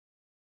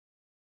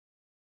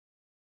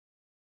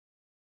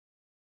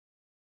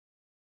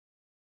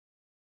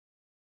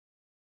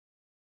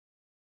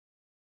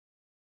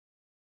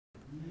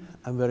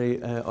I'm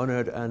very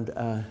honored and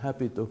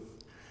happy to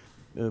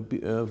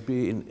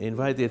be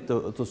invited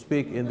to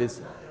speak in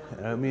this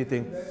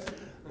meeting.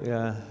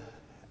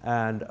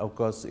 And of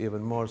course,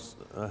 even more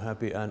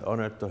happy and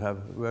honored to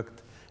have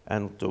worked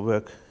and to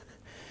work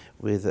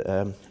with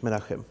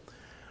Menachem.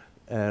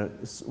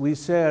 We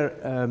share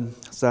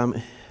some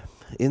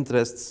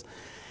interests,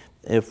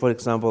 for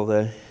example,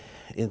 the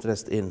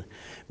interest in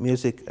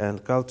music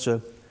and culture.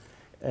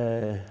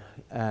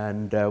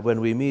 And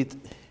when we meet,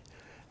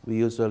 we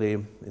usually,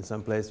 in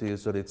some place, we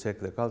usually check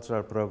the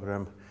cultural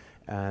program,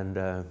 and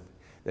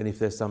then if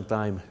there's some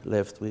time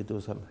left, we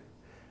do some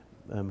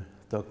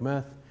talk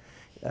math.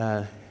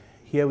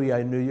 Here we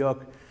are in New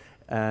York,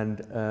 and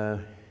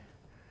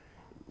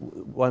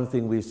one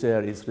thing we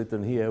share is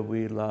written here: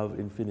 we love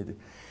infinity.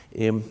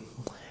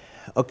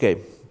 Okay.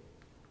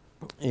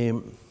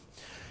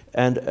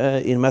 And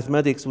in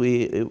mathematics,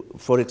 we,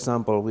 for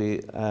example,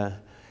 we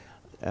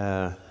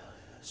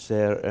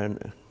share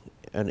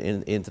an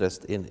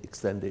interest in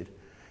extended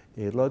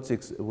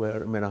logics,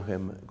 where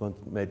Menachem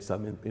made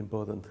some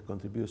important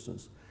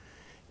contributions.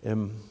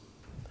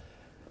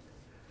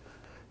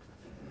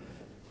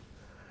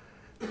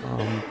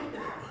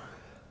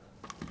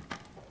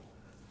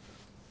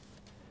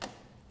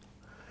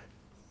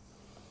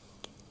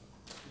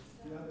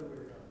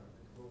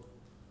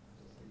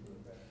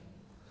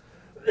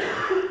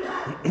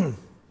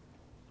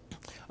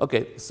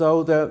 Okay,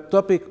 so the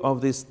topic of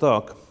this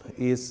talk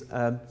is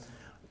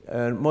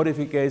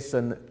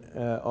modification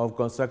of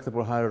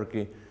constructible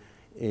hierarchy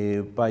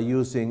by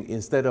using,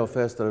 instead of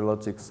first-order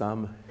logic,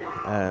 some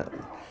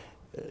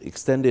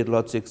extended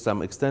logic,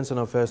 some extension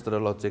of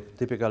first-order logic,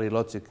 typically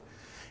logic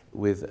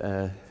with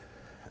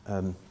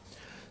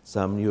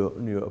some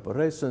new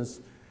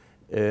operations.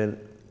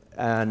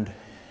 And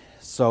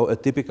so a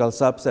typical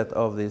subset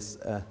of this,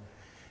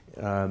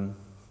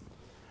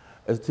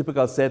 a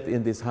typical set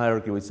in this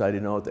hierarchy, which I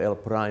denote L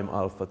prime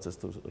alpha,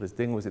 just to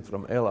distinguish it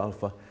from L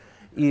alpha,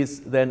 is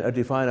then a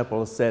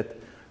definable set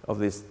of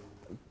this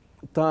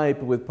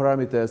type with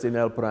parameters in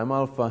L prime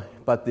alpha,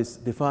 but this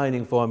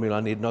defining formula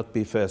need not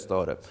be first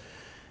order.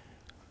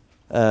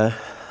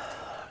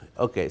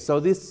 Okay,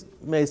 so this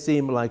may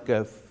seem like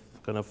a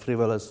kind of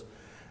frivolous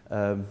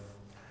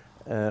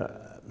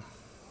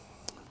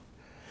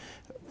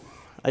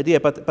idea,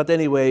 but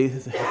anyway,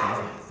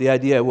 the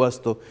idea was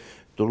to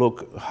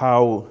look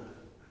how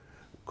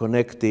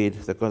connected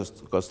the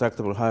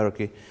constructible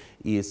hierarchy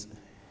is,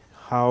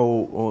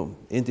 how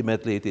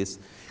intimately it is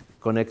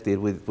connected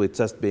with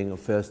just being a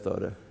first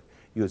order,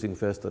 using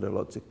first order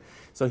logic.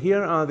 So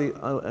here are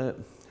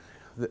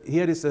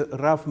here is a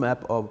rough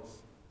map of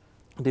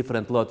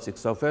different logics.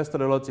 So first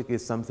order logic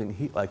is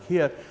something like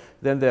here.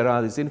 Then there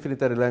are these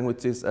infinitary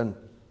languages and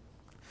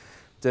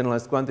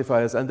generalized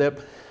quantifiers, and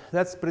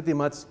that's pretty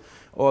much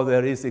all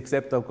there is,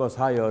 except of course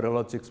higher order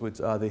logics,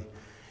 which are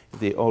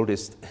the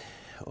oldest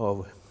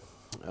of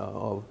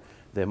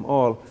them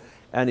all.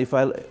 And if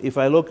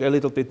I look a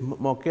little bit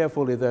more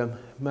carefully, the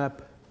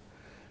map,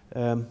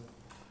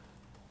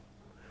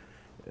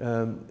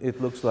 it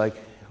looks like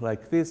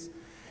this.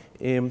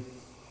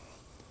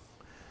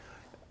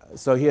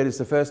 So here is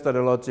the first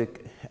order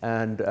logic,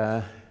 and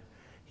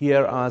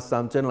here are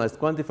some generalized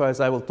quantifiers.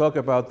 I will talk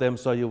about them,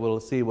 so you will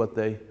see what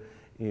they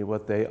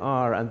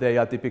are, and they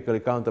are typically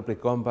countably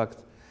compact.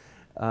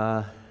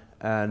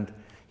 And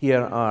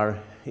here are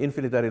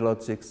infinitary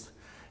logics.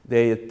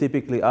 They are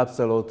typically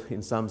absolute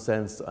in some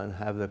sense and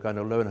have the kind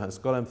of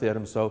Löwenheim-Skolem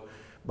theorem. So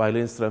by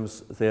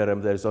Lindström's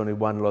theorem, there is only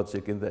one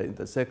logic in the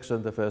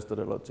intersection, the first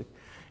order logic.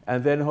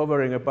 And then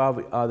hovering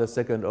above are the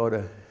second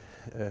order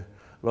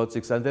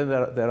logics. And then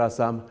there are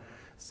some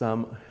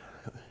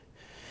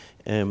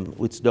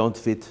which don't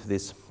fit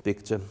this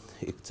picture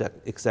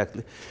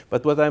exactly.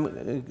 But what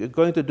I'm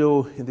going to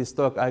do in this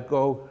talk,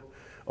 or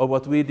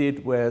what we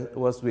did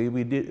was we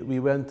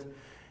went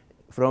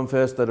from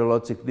first order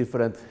logic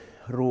different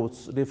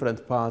routes,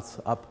 different paths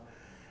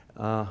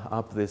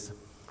up this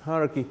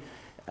hierarchy.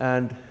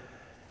 And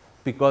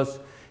because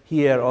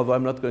here, although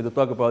I'm not going to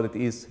talk about it,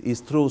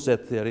 is true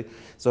set theory,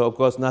 so of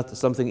course not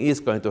something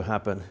is going to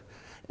happen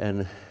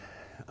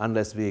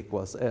unless V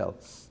equals L.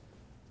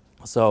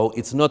 So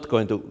it's not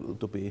going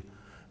to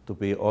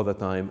be all the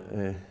time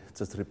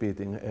just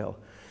repeating L.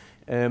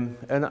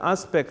 An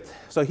aspect,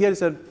 so here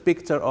is a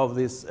picture of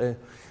this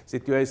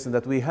situation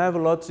that we have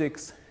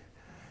logics,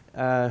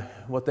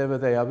 whatever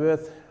they are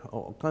worth,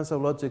 all kinds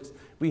of logics.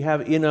 We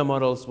have inner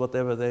models,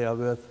 whatever they are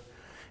worth,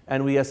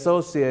 and we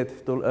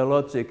associate to a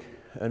logic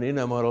an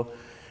inner model,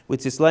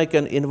 which is like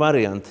an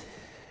invariant.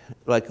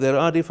 Like there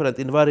are different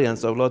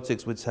invariants of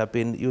logics which have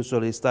been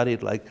usually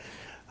studied, like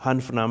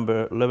Hanf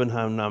number,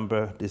 Löwenheim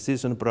number,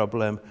 decision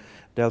problem,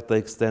 delta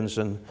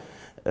extension,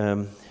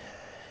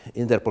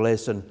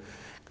 interpolation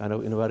kind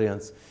of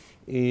invariants.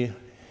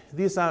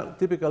 These are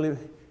typically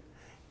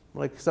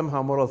like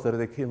somehow model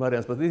theoretic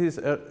invariants, but this is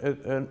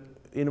an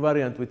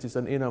invariant which is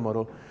an inner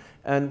model.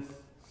 And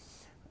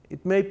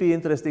it may be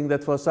interesting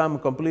that for some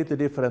completely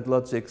different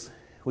logics,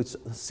 which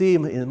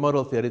seem in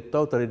model theory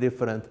totally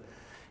different,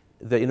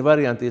 the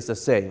invariant is the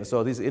same.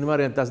 So this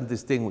invariant doesn't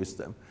distinguish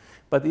them.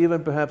 But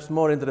even perhaps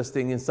more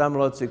interesting in some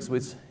logics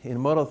which in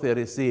model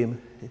theory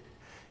seem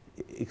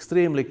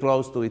extremely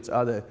close to each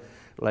other,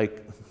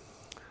 like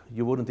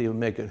you wouldn't even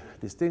make a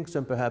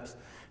distinction perhaps,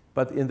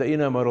 but in the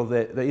inner model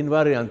the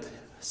invariant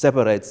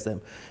separates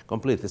them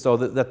completely. So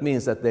that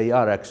means that they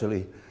are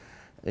actually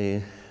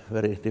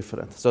very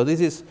different. So this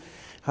is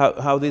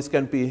how this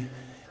can be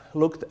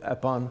looked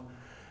upon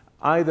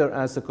either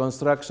as a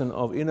construction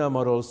of inner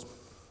models,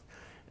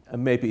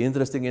 and maybe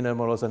interesting inner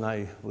models, and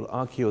I will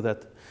argue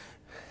that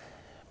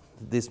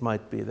this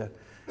might be the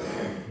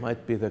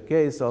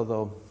case,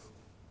 although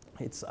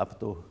it's up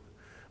to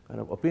kind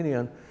of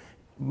opinion.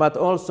 But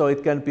also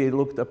it can be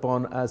looked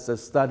upon as a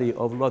study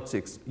of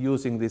logics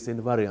using this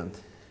invariant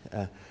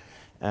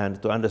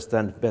and to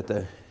understand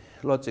better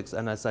logics.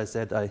 And as I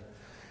said,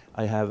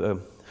 I have a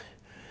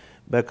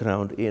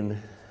background in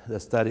the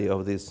study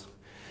of these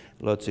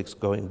logics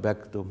going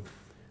back to What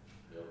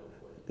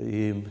is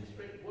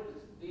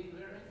the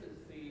invariant? Is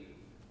the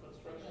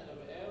construction of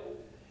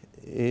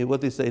L?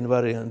 what is the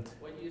invariant?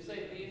 When you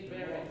say the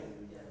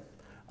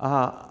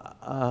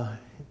invariant.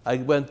 I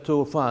went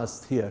too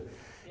fast here.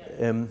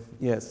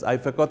 Yes, I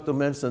forgot to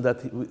mention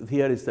that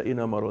here is the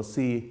inner model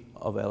C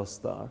of L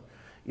star.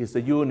 It's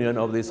the union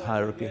of this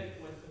hierarchy.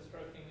 When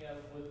constructing L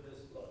with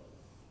this law.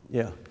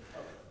 Yeah. Okay.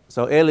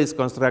 So L is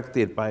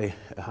constructed by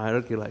a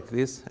hierarchy like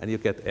this, and you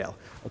get L.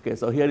 Okay,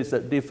 so here is a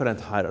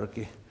different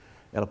hierarchy,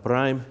 L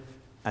prime,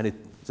 and it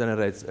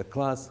generates a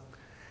class.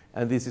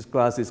 And this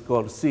class is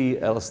called C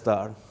L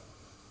star.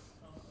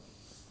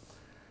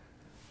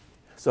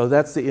 So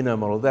that's the inner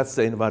model, that's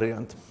the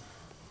invariant.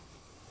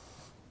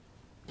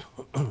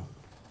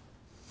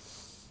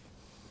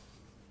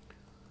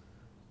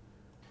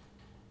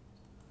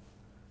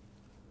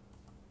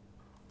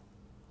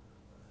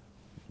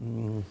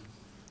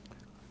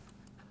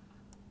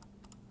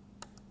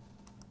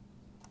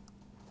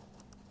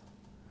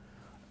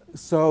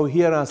 So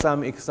here are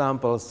some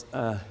examples,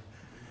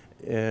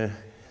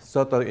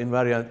 sort of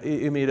invariant,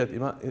 immediate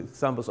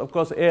examples. Of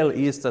course, L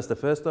is just the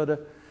first order.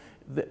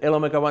 The L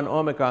omega 1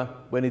 omega,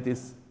 when it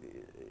is,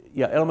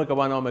 L omega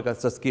 1 omega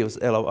just gives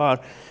L of R,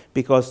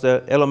 because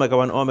the L omega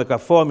 1 omega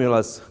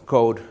formulas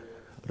code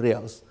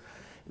reals.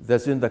 The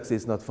syntax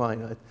is not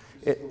finite.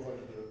 You have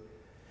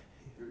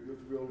to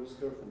be always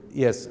careful.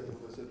 Yes. As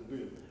I said,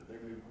 namely,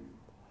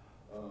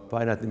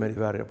 Finitely many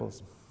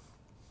variables.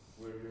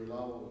 where you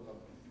allow,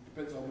 it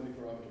depends how many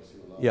parameters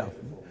you allow. Yeah.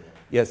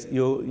 Yes,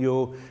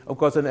 you of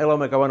course an L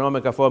omega 1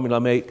 omega formula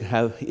may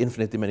have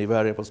infinitely many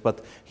variables,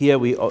 but here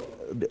we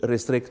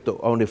restrict to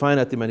only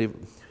finitely many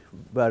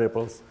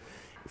variables,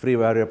 free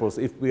variables.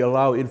 If we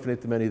allow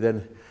infinitely many,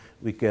 then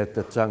we get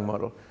the Chang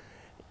model.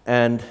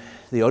 And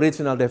the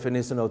original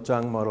definition of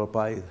Chang model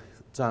by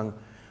Chang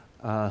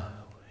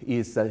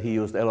is that he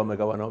used L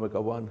omega 1 omega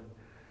 1.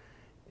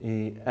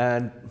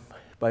 And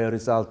by a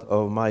result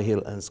of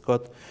Myhill and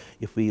Scott,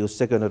 if we use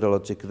second order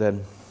logic,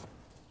 then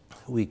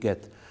we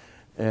get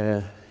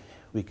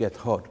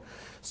hot.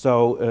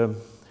 So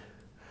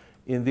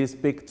in this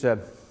picture,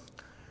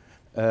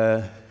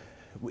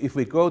 if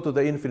we go to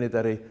the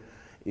infinitary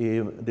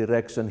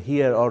direction,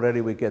 here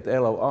already we get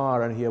L of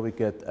R, and here we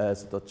get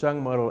the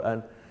Chang model,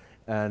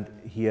 and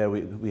here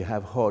we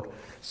have hot.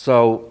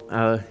 So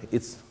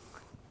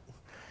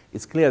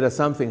it's clear that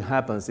something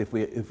happens if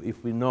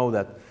we know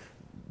that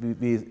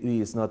V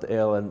is not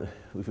L, and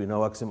if we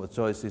know axiom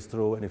choice is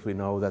true, and if we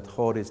know that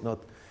hot is not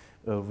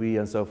V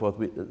and so forth,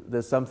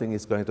 there's something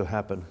is going to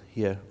happen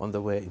here on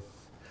the way.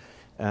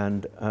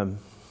 And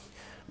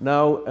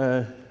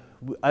now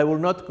I will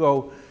not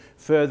go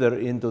further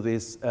into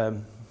this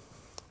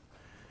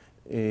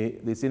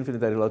these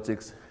infinitary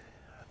logics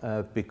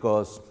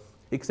because,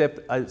 except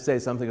I say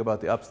something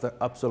about the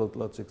absolute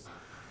logics.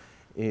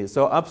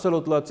 So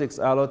absolute logics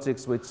are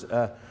logics which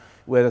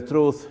where the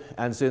truth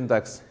and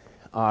syntax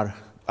are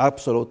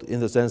absolute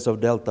in the sense of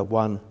delta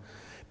 1,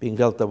 being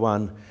delta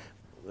 1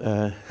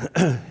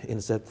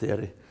 in set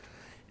theory.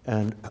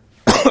 And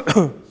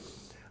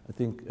I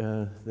think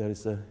there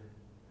is a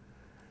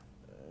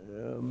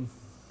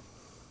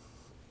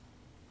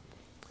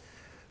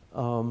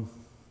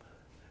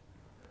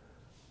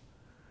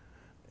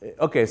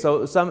okay,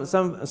 so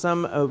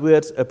some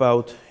words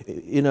about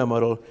inner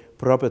model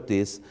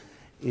properties.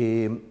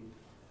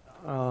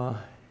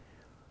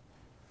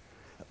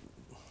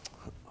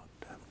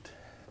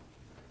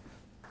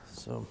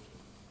 So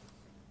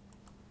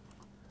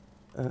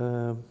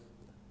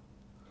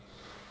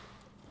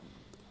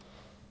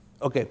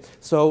okay,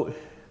 so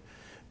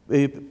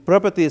the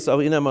properties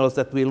of inner models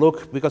that we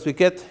look, because we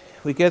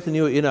get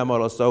new inner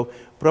models, so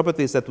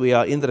properties that we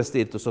are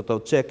interested to sort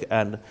of check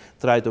and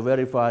try to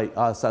verify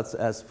are such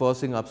as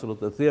forcing absolute,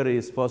 the theory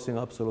is forcing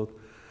absolute,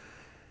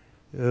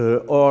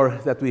 or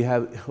that we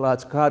have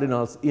large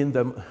cardinals in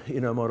the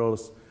inner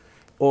models,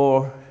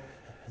 or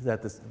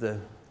that the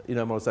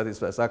inner model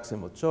satisfies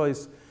axiom of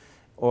choice,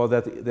 or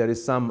that there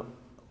is some,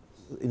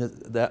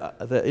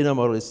 the inner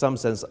model is some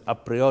sense a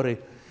priori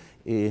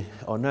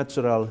or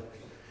natural,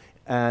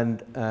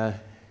 and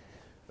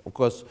of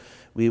course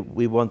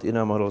we want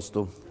inner models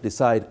to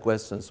decide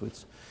questions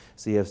which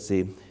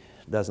CFC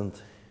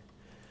doesn't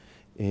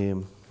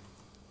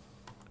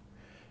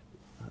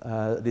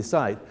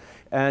decide.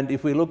 And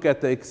if we look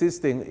at the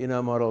existing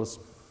inner models,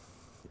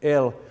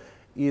 L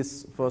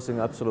is forcing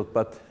absolute,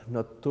 but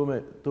not too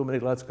many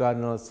large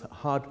cardinals.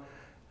 Hard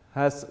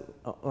has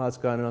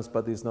large cardinals,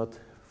 but is not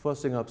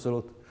forcing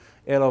absolute.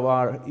 L of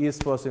R is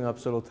forcing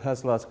absolute,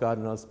 has large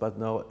cardinals, but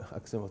no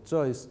axiom of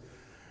choice,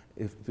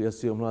 if we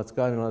assume large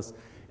cardinals.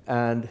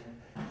 And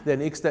then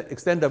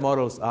extender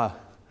models are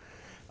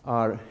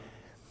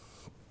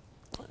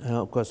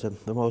of course,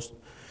 the most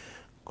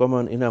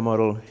common inner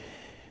model,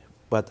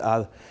 but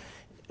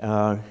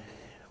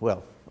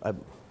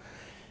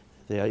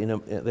they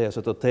are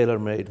sort of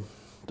tailor-made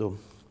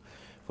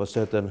for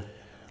certain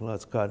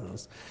large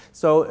cardinals.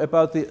 So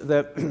about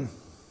the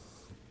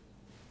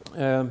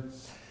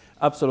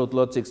absolute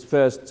logics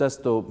first,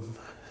 just to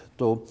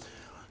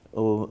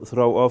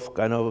throw off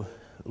kind of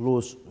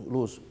loose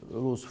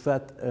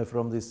fat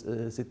from this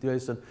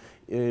situation.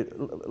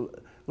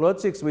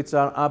 Logics which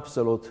are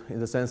absolute in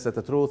the sense that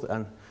the truth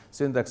and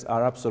syntax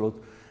are absolute,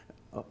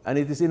 and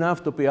it is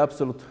enough to be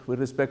absolute with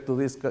respect to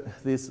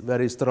this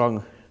very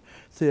strong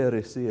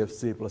theory,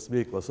 CFC plus V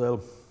equals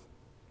L.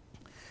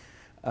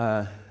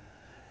 I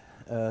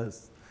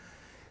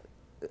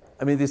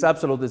mean, this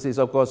absoluteness is,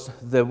 of course,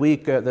 the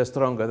weaker, the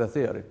stronger the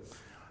theory.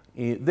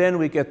 Then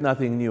we get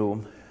nothing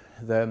new.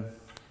 The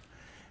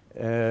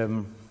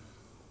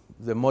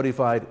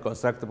modified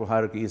constructible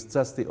hierarchy is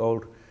just the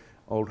old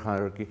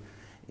hierarchy.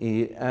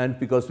 And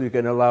because we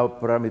can allow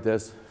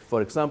parameters,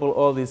 for example,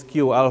 all these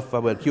Q alpha,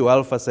 where Q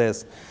alpha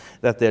says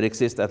that there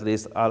exist at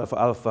least alpha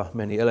alpha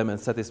many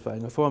elements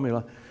satisfying a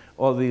formula,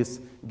 all these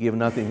give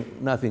nothing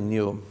new. Can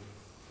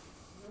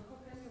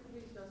you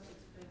please just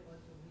explain what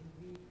you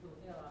mean V equal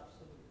L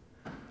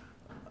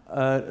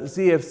absolute?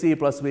 CFC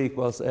plus V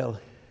equals L.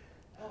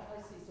 Oh,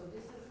 I see. So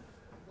this is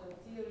the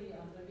theory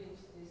under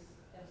which this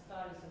M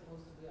star is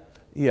supposed to be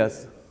absolute.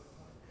 Yes.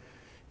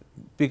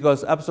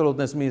 Because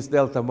absoluteness means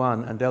delta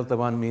 1, and delta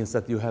 1 means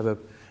that you have a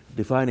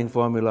defining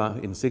formula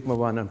in sigma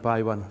 1 and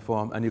pi 1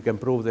 form, and you can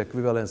prove the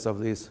equivalence of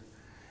these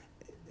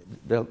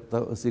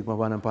delta sigma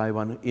 1 and pi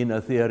 1 in a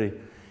theory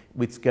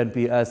which can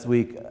be as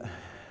weak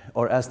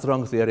or as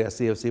strong theory as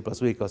CFC plus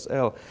V equals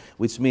L,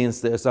 which means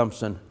the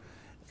assumption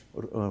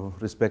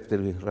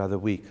respectively rather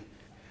weak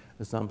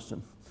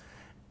assumption.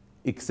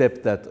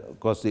 Except that, of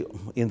course, the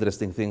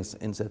interesting things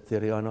in that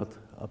theory are not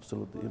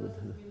absolute even.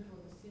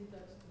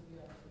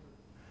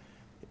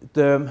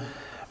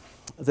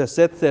 The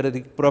set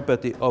theoretic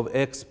property of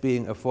X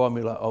being a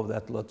formula of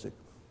that logic.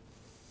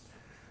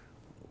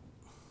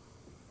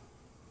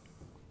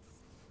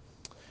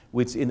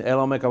 Which in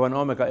L omega 1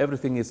 omega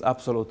everything is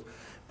absolute,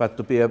 but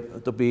to be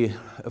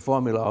a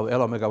formula of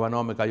L omega 1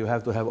 omega you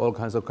have to have all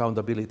kinds of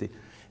countability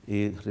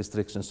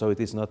restrictions, so it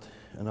is not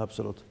an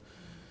absolute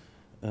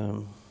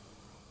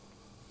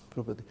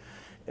property.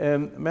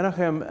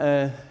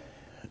 Menachem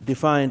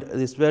defined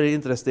this very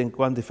interesting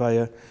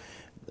quantifier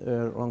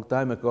a long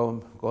time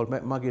ago called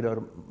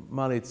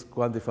Magidor-Malitz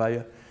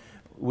quantifier,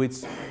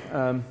 which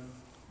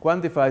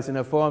quantifies in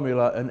a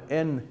formula an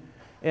n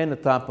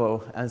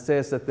tuple and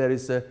says that there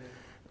is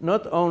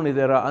not only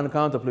there are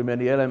uncountably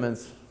many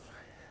elements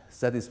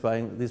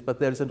satisfying this, but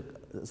there is an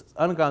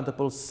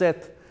uncountable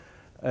set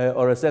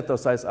or a set of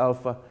size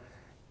alpha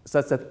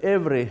such that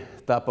every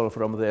tuple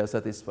from there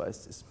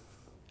satisfies this.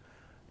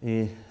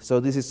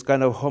 So this is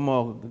kind of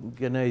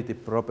homogeneity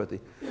property.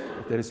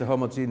 There is a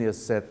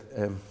homogeneous set,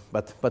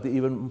 but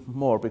even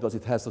more because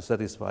it has to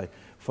satisfy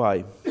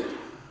phi.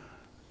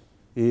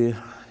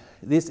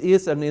 This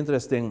is an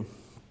interesting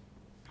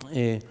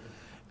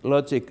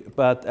logic,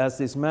 but as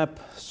this map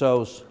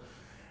shows,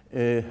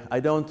 I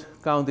don't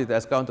count it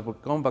as countable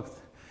compact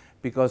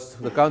because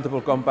the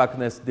countable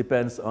compactness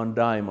depends on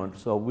diamond.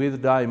 So with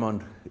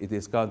diamond, it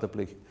is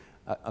countably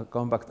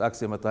compact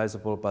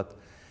axiomatizable, but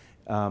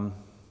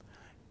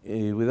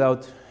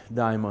without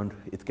diamond,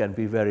 it can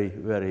be very,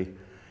 very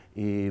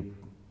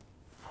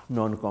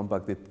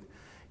non-compact.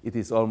 It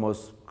is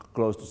almost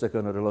close to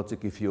secondary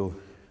logic if you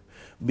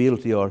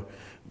build your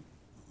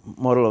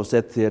model of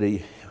set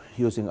theory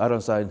using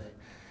Aronsign,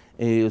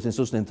 using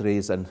Susnin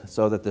trees, and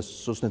so that the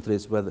Susnin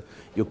trees, whether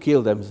you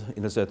kill them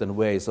in a certain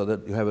way, so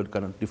that you have a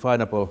kind of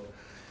definable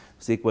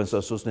sequence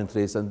of Susnin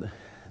trees, and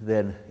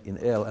then in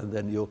L, and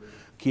then you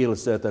kill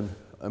certain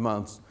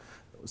amounts.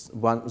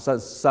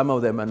 Some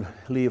of them and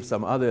leave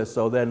some others.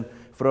 So then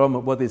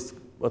from what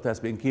has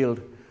been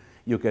killed,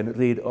 you can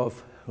read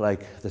off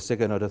like the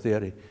second order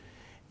theory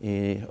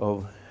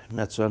of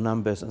natural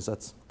numbers and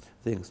such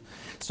things.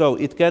 So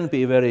it can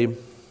be very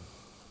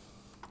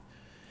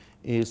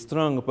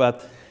strong,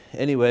 but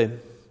anyway,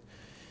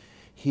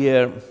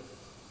 here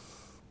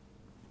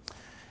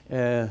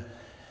this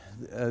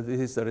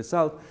is the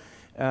result.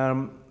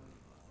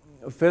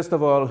 First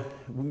of all,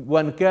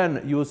 one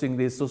can, using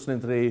this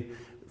Susnin tree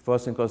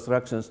forcing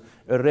constructions,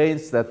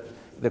 arrange that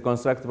the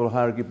constructible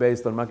hierarchy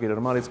based on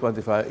Magidor-Malitz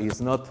quantifier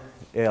is not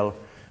L,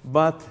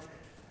 but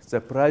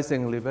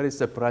surprisingly, very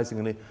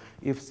surprisingly,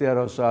 if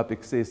zero sharp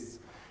exists,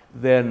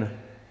 then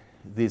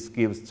this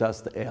gives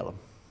just L.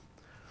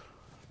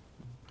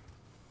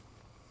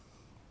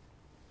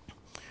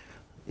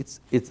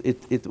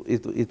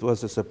 It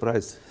was a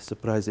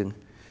surprising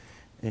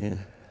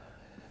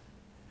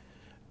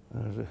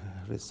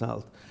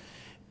result.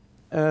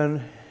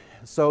 And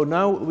so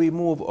now we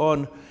move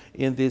on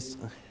in this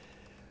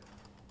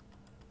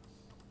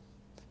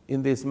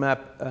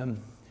map.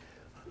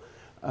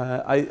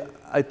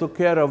 I took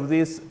care of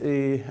this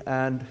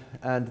and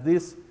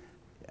this,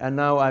 and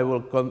now I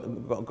will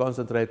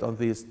concentrate on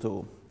these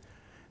two,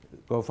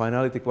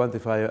 cofinality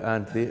quantifier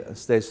and the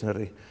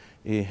stationary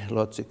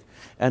logic.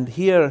 And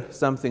here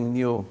something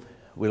new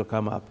will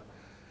come up,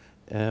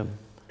 and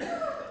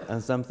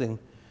something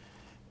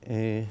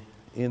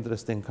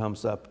interesting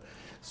comes up.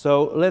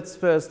 So let's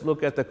first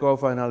look at the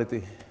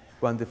cofinality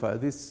quantifier.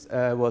 This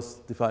was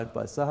defined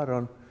by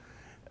Saharon.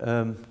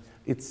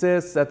 It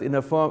says that in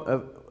a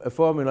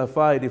formula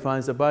phi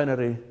defines a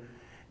binary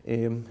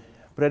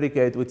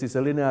predicate which is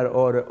a linear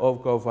order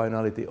of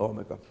cofinality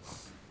omega.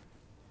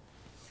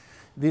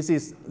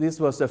 This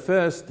was the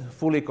first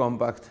fully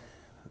compact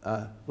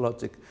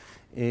logic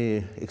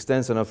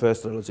extension of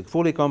first order logic.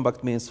 Fully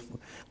compact means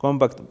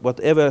compact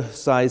whatever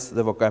size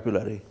the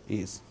vocabulary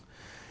is.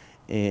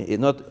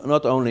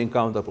 Not only in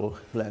countable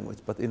language,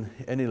 but in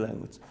any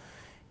language.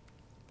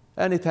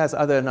 And it has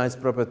other nice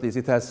properties.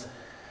 It has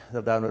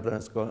the downward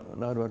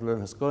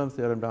Lerner's column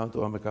theorem down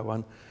to omega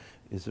 1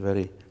 is a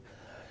very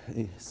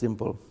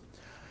simple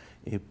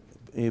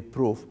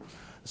proof.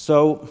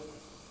 So,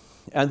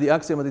 and the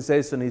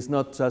axiomatization is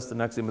not just an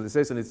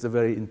axiomatization, it's a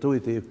very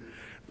intuitive,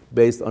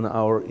 based on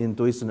our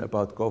intuition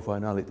about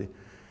cofinality.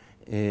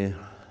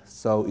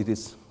 So it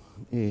is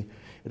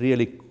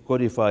really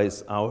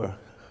codifies our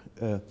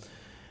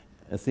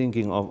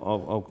thinking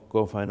of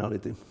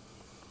cofinality.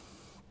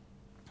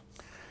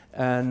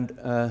 And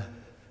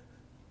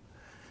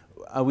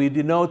we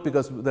denote,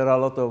 because there are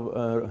a lot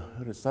of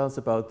results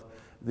about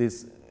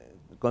this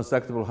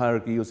constructible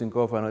hierarchy using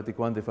cofinality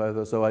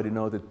quantifier, so I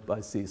denote it by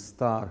C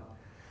star.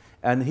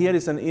 And here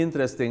is an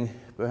interesting,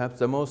 perhaps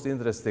the most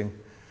interesting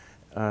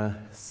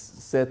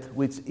set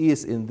which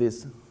is in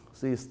this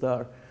C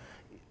star.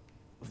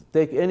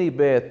 Take any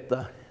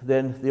beta,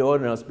 then the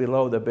ordinals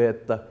below the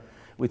beta,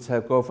 which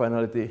have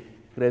cofinality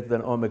greater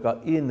than omega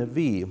in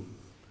V,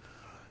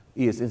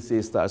 is in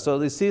C star. So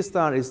the C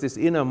star is this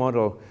inner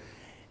model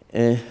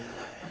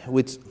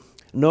which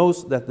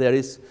knows that there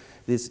is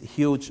this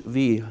huge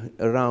V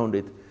around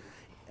it.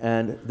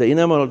 And the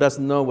inner model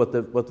doesn't know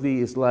what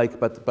V is like,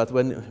 but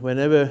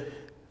whenever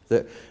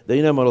the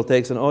inner model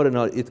takes an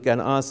ordinal, it can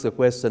ask the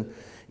question,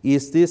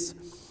 is this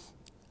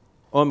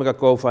omega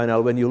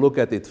cofinal when you look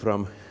at it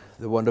from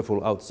the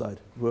wonderful outside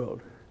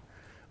world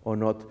or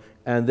not?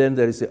 And then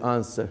there is the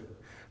answer,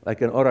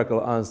 like an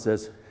oracle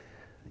answers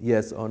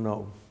yes or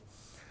no.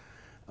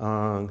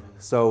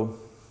 So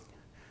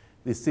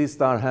this C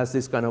star has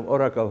this kind of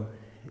oracle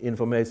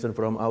information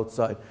from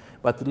outside,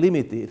 but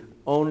limited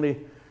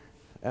only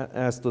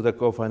as to the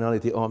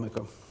cofinality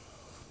omega.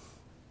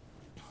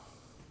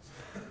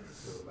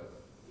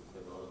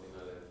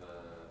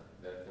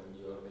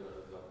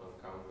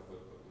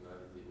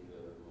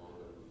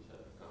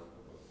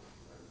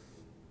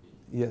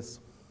 Yes.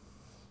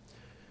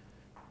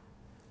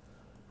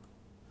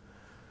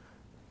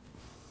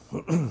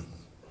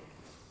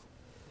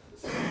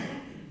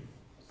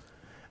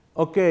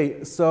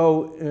 Okay,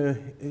 so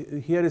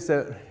here is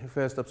a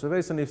first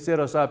observation. If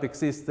zero sharp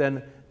exists,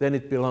 then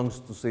it belongs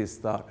to C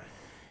star.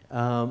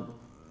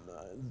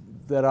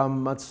 There are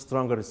much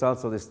stronger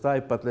results of this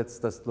type, but let's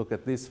just look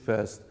at this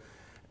first,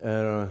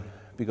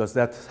 because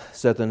that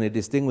certainly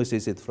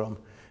distinguishes it from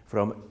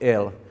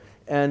L.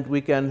 And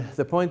we can,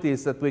 the point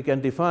is that we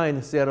can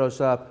define zero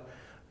sharp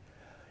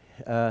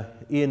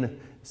in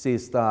C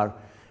star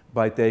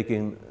by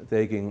taking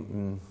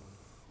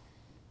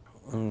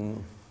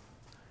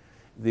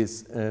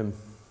this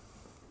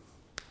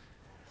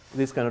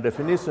kind of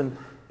definition,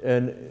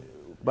 and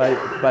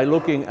by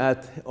looking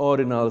at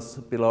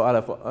ordinals below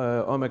alpha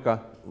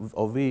omega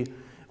of V,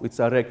 which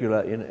are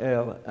regular in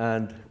L,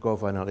 and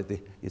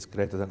cofinality is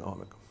greater than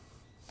omega.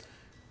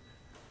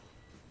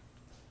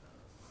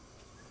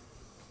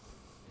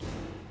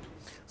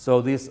 So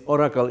this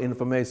oracle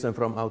information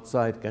from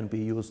outside can be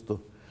used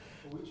to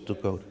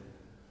code.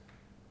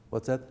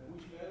 What's that?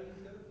 Which L is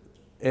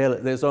that? L.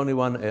 There's only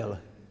one L.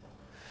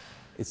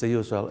 It's a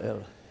usual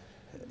L.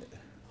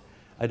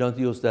 I don't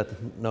use that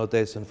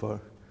notation for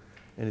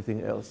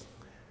anything else.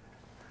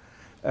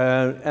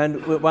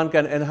 And one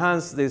can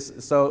enhance this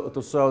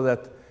to show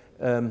that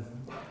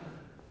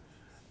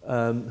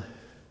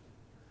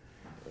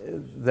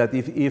that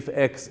if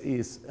X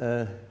is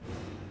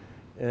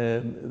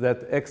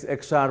that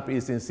X sharp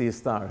is in C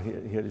star.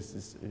 Here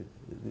is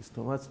this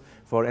too much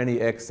for any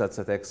X such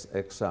that X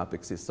sharp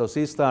exists. So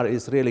C star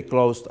is really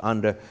closed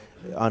under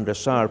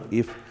sharp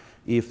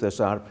if the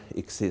sharp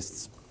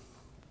exists.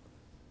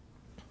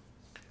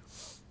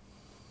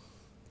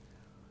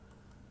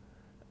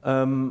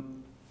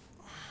 And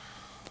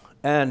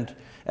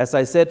as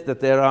I said, that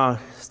there are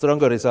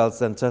stronger results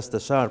than just the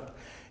sharp.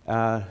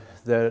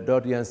 The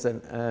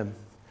Dod-Jensen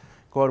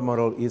core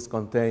model is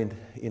contained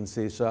in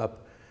C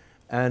sharp,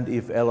 and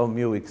if L of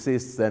mu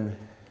exists, then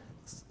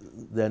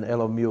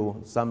L of mu,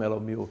 some L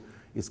of mu,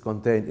 is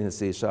contained in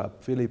C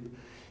sharp. Philip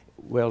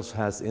Welsh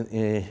has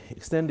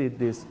extended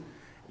these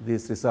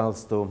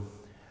results to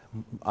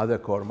other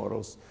core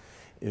models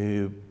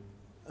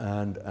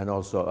and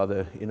also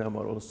other inner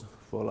models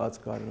for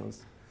large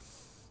cardinals,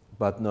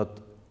 but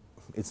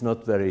it's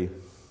not very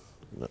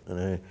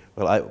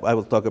well. I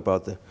will talk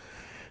about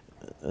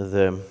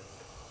the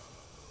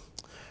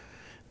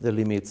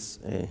limits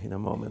in a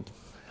moment,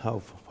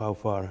 how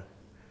far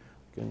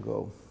we can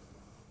go.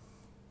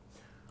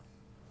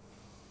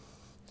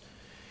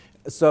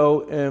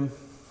 So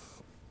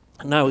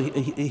now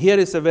here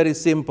is a very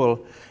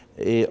simple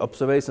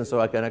observation, so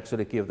I can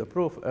actually give the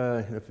proof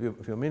in a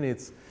few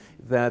minutes,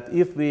 that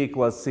if V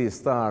equals C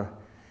star,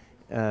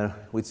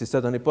 which is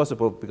certainly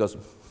possible because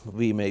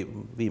V may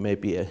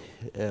be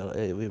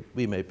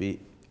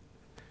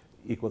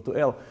equal to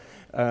L,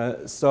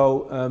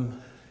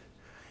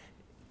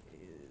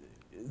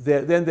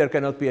 then there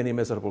cannot be any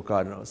measurable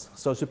cardinals.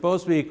 So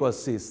suppose V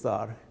equals C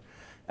star,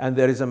 and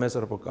there is a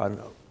measurable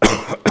cardinal,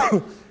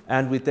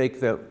 and we take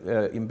the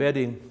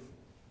embedding.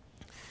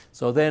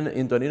 So then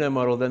into an inner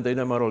model, then the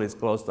inner model is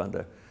closed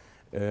under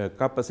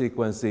kappa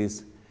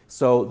sequences.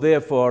 So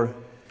therefore,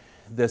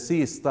 the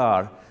C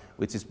star,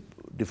 which is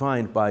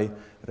defined by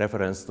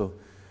reference to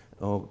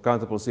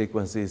countable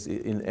sequences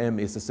in M,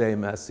 is the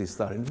same as C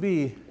star in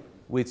V,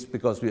 which,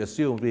 because we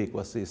assume V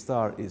equals C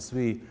star, is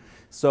V.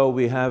 So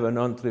we have a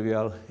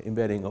non-trivial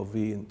embedding of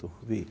V into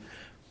V.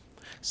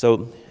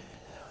 So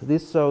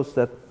this shows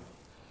that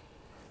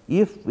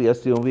if we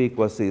assume V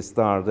equals C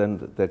star,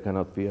 then there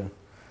cannot be a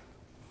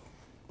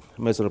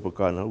measurable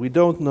cardinal. We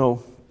don't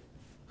know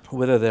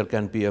whether there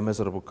can be a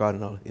measurable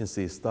cardinal in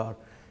C star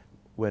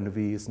when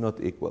V is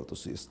not equal to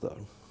C star.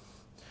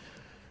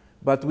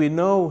 But we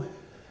know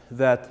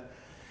that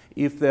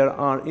if there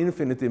are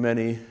infinitely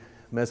many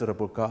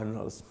measurable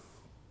cardinals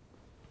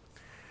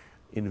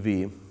in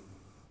V,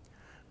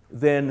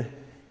 then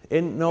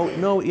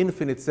no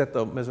infinite set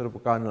of measurable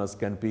cardinals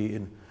can be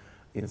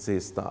in C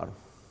star.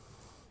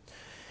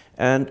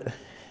 And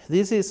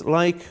this is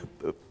like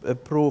a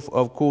proof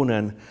of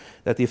Kuhnen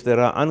that if there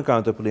are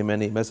uncountably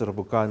many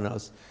measurable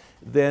cardinals,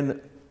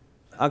 then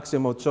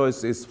axiom of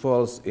choice is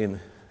false in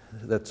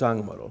the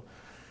Chang model.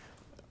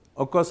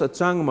 Of course, a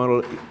Chang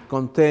model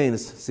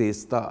contains C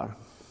star.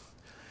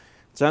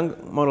 Chang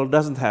model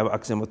doesn't have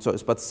axiom of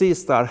choice, but C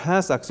star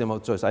has axiom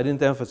of choice. I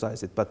didn't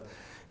emphasize it, but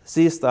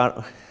C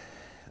star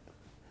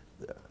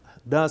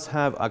does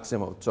have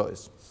axiom of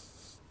choice.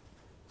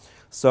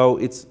 So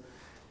it's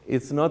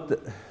not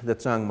the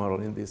Chang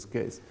model in this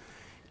case.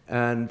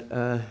 And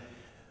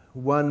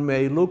one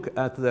may look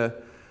at the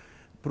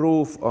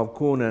proof of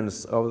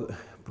Kuhnen's,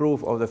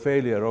 proof of the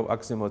failure of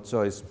axiom of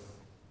choice.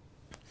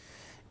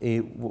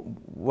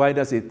 Why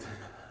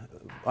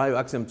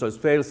axiom of choice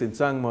fails in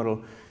Chang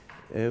model,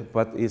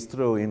 but is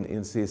true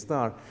in C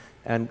star?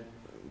 And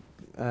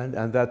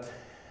that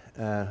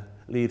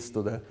leads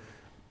to the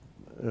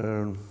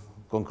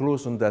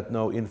conclusion that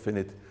no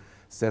infinite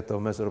set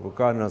of measurable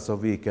cardinals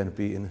of V can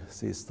be in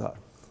C star.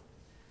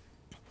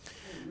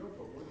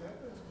 What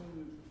happens when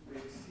you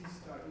make C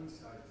star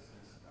inside C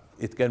star?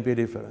 It can be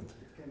different.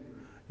 It can be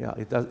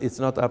different. Yeah, it's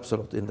not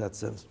absolute in that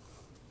sense.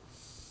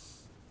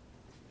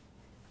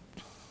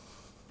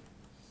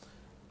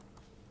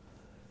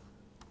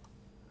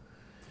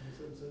 In the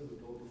same sense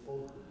that all the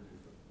fold could be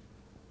different.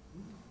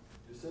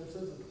 In the same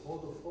sense that all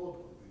the fold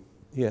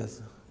could be.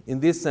 Yes. In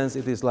this sense,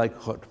 it is like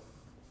Hod.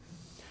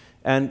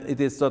 And it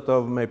is sort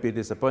of maybe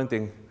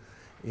disappointing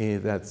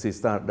that C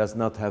star does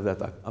not have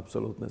that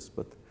absoluteness.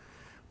 But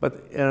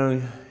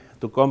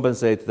to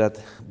compensate that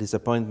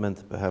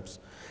disappointment, perhaps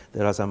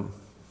there are some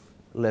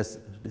less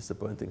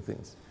disappointing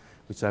things,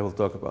 which I will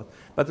talk about.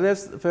 But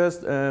let's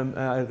first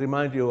I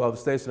remind you of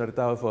stationary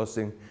tower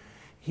forcing.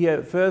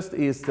 Here, first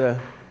is the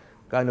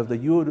kind of the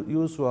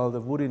usual,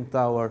 the wooden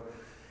tower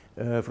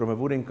from a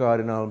wooden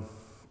cardinal,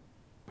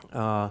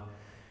 the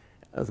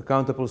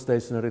countable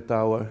stationary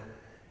tower.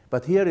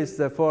 But here is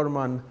the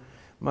Forman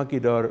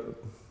Magidor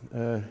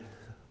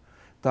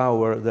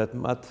tower that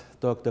Matt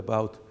talked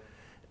about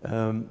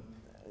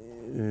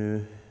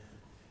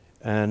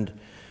and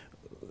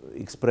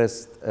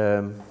expressed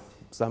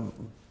some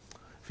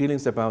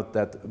feelings about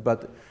that.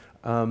 But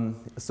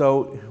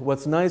so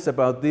what's nice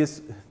about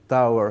this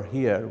tower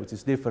here, which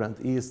is different,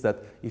 is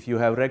that if you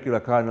have regular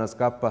cardinals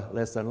kappa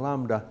less than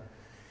lambda,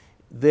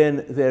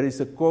 then there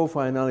is a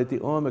cofinality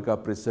omega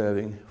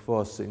preserving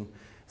forcing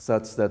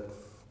such that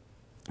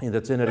in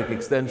the generic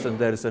extension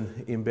there is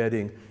an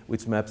embedding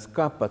which maps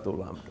kappa to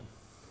lambda.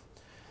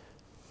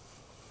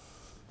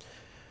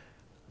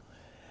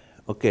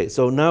 Okay,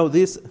 so now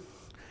this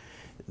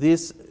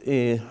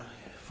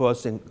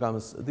forcing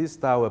comes, this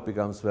tower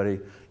becomes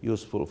very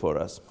useful for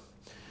us.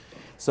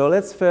 So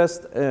let's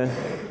first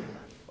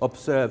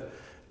observe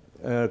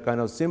a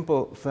kind of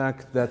simple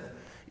fact that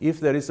if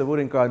there is a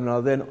Wooden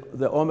cardinal, then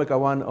the omega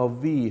 1 of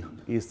V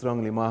is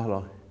strongly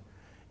Mahler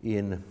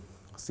in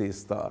C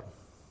star.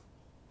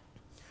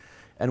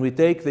 And we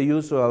take the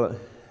usual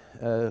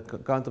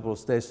countable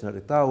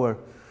stationary tower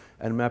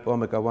and map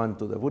omega 1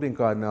 to the Wooden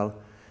cardinal.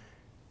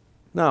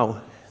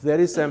 Now, there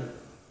is an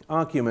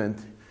argument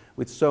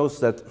which shows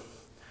that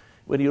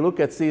when you look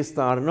at C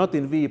star, not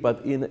in V,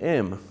 but in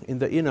M, in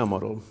the inner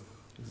model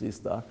C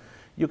star,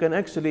 you can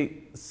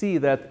actually see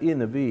that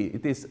in V.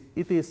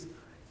 It is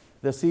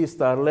the C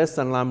star less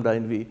than lambda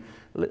in V.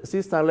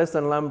 C star less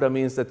than lambda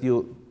means that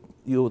you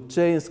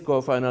change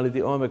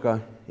cofinality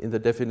omega in the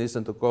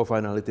definition to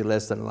cofinality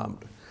less than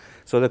lambda.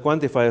 So the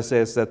quantifier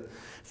says that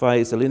phi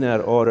is a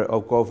linear order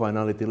of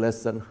cofinality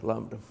less than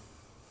lambda.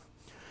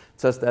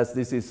 Just as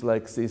this is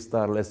like C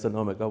star less than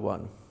omega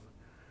 1.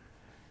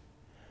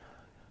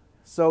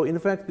 So in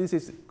fact, this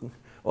is,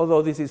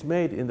 although this is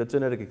made in the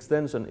generic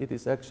extension, it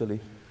is actually,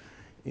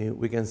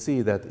 we can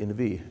see that in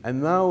V.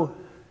 And now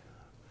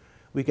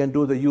we can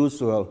do the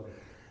usual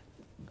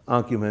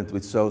argument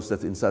which shows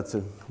that in such a,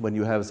 when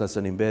you have such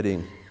an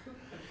embedding,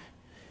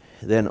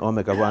 then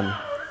omega 1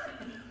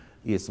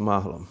 is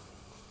Mahler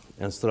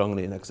and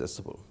strongly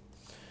inaccessible.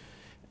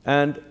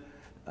 And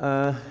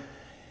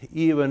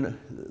even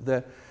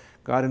the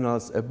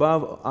cardinals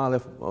above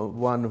Aleph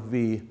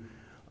 1V,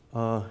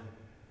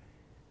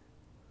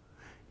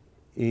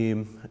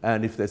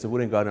 and if there's a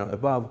Wooden cardinal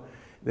above,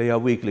 they are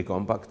weakly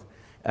compact.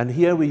 And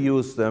here we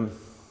use the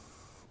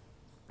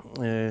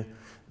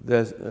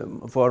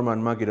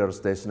Forman Magidor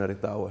stationary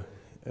tower.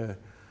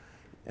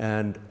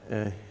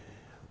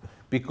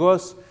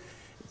 Because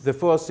the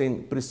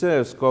forcing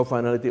preserves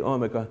cofinality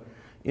omega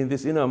in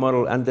this inner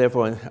model, and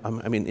therefore,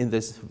 I mean, in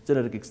this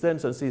generic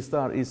extension, C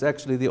star is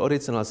actually the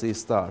original C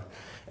star.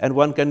 And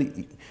one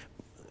can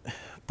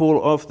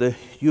pull off the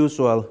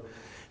usual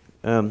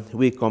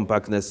weak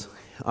compactness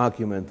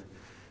argument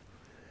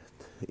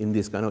in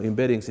this kind of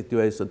embedding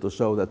situation to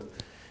show that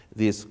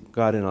these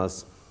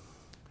cardinals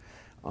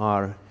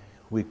are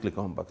weakly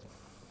compact.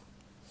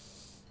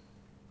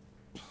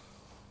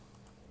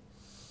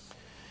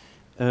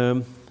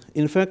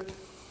 In fact,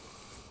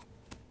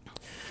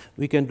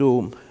 we can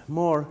do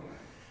more.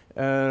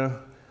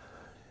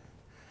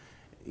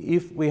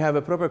 If we have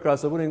a proper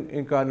class of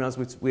Wooden cardinals,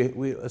 which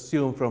we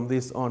assume from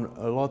this on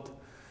a lot,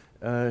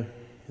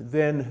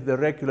 then the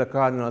regular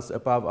cardinals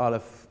above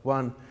Aleph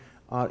 1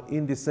 are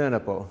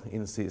indiscernible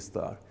in C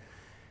star.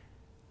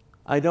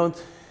 I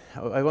won't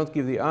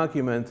give the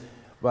argument,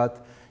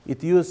 but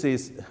it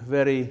uses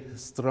very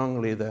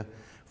strongly the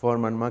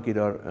Forman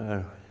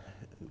Magidor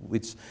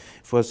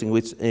forcing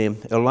which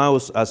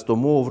allows us to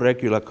move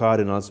regular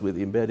cardinals with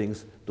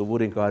embeddings to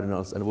Wooden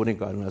cardinals and Wooden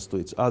cardinals to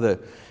each other.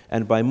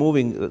 And by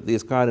moving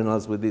these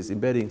cardinals with these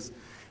embeddings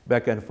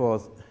back and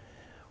forth,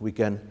 we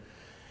can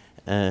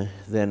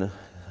then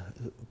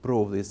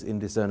prove this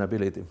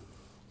indiscernibility.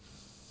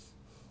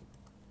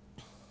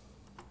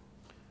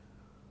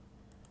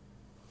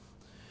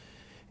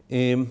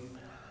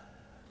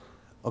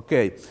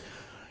 Okay,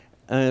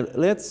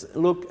 let's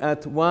look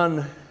at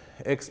one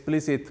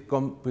explicit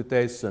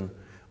computation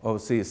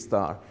of C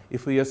star.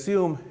 If we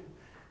assume,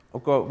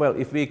 of course, well,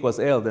 if V equals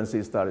L, then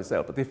C star is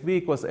L. But if V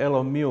equals L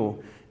of mu,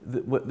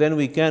 then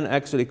we can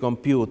actually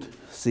compute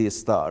C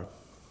star.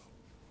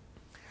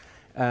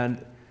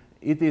 And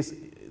it is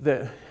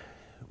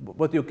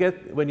what you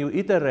get when you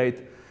iterate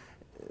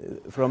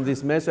from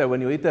this measure,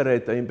 when you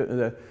iterate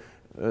the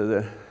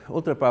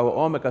ultra power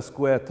omega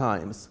square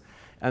times,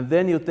 and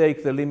then you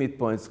take the limit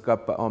points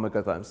kappa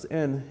omega times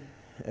n,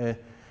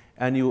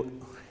 and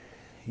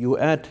you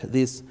add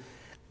this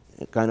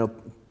kind of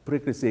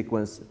Prickly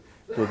sequence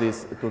to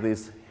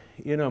this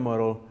inner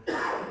model,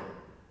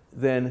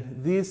 then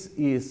this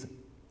is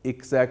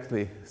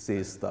exactly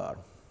C star.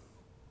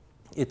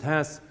 It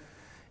has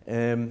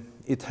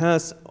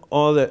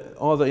all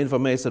the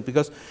information,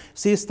 because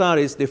C star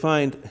is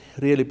defined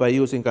really by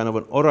using kind of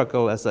an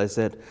oracle, as I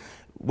said,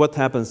 what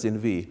happens in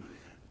V.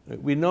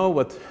 We know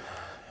what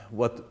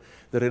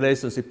the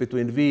relationship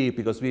between V,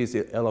 because V is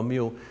L of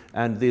mu,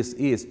 and this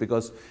is,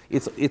 because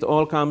it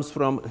all comes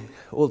from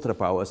ultra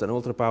powers, and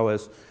ultra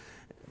powers,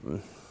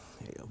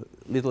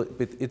 little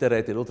bit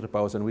iterated ultra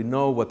powers, and we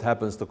know what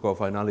happens to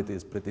cofinality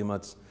is pretty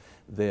much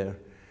there,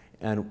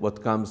 and what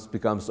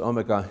becomes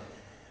omega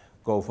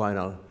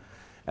cofinal,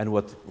 and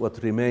what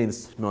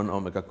remains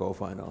non-omega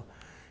cofinal.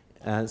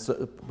 And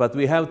so, but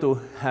we have to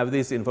have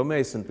this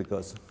information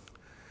because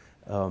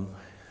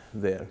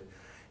there.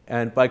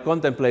 And by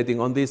contemplating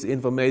on this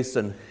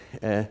information,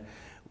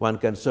 one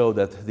can show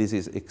that this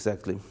is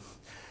exactly.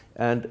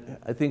 And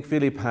I think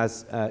Philip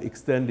has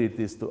extended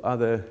this to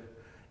other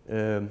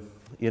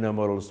inner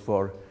models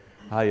for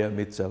higher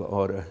Mitchell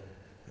order.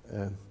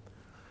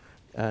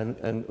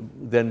 And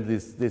then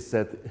this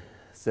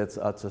sets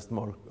are just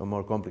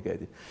more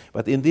complicated.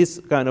 But in this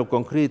kind of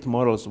concrete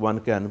models, one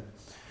can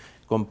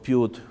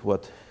compute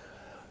what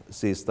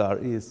C star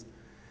is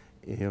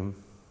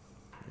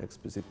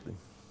explicitly.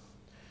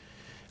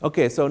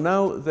 Okay, so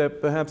now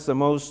perhaps the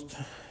most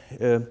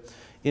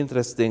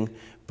interesting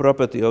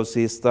property of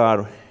C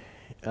star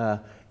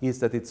is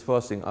that it's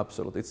forcing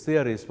absolute. Its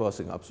theory is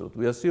forcing absolute.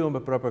 We assume a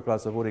proper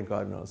class of Wooden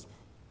cardinals.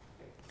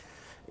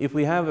 If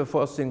we have a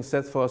forcing,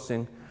 set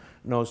forcing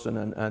notion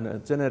and a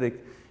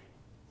generic,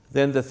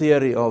 then the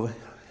theory of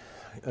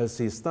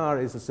C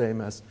star is the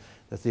same as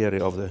the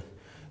theory of the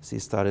C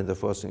star in the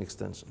forcing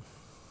extension.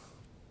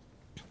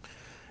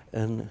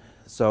 And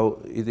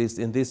so it is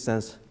in this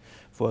sense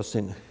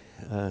forcing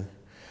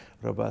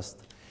robust.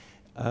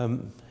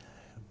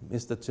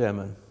 Mr.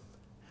 Chairman,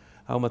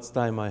 how much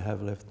time I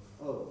have left?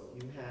 Oh,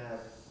 you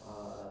have,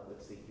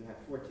 let's see, you have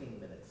 14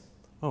 minutes.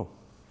 Oh,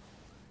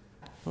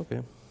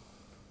 okay.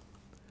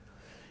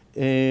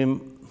 We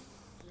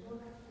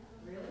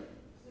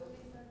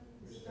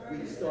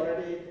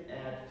started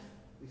at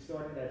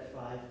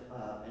 5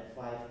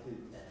 to 10.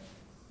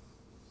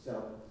 So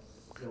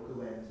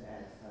Jouko ends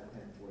at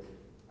 10:40.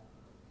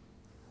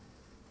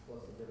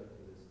 What's the benefit of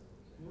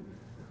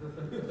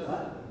this?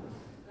 What?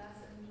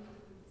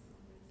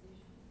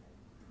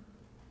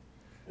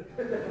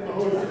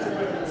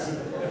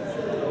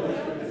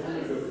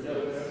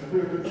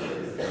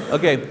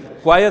 Okay,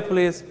 quiet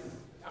please.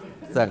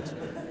 Thanks.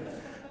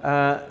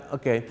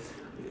 Okay,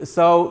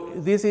 so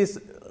this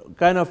is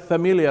kind of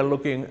familiar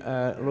looking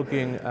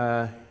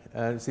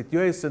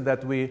situation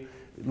that we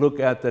look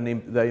at the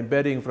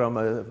embedding from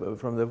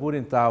the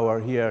wooden tower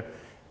here.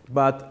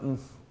 But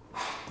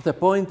the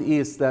point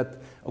is that,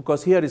 of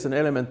course, here is an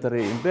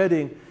elementary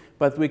embedding,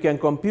 but we can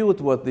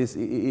compute what this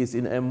is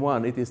in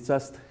M1. It is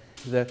just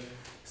the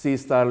C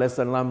star less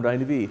than lambda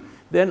in V.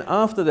 Then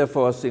after the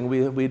forcing,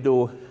 we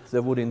do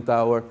the wooden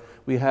tower.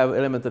 We have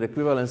elementary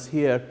equivalence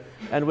here.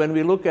 And when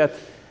we look at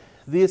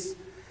this,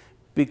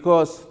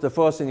 because the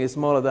forcing is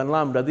smaller than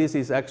lambda, this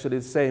is actually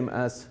the same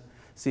as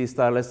C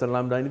star less than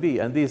lambda in V.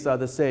 And these are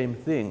the same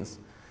things.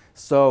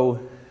 So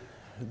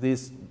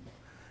this,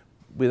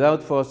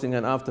 without forcing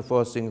and after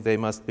forcing, they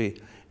must be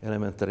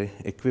elementary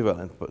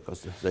equivalent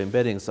because the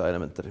embeddings are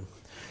elementary.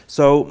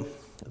 So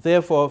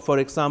therefore, for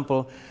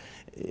example,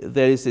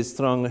 there is a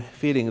strong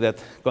feeling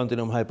that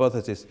continuum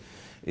hypothesis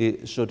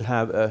should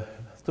have a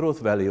truth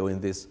value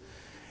in this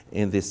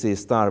C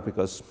star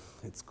because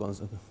it's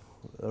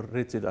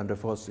rigid under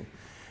forcing.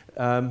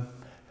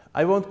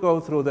 I won't go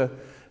through the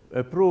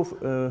proof,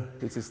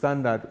 it's a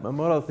standard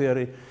model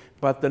theory,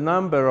 but the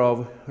number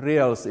of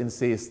reals in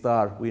C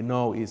star we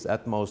know is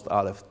at most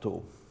Aleph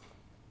 2.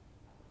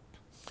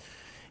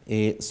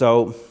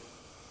 So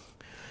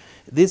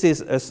this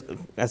is,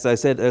 as I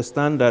said, a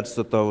standard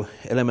sort of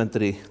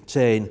elementary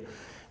chain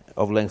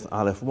of length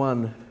Aleph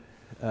 1,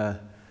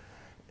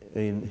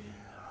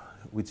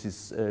 which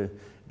is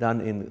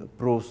done in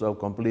proofs of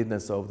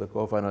completeness of the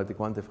cofinality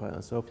quantifier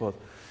and so forth.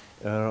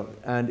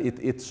 And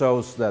it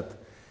shows that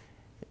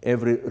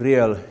every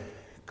real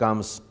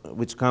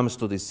which comes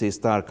to this C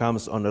star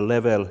comes on a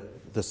level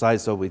the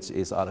size of which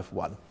is Aleph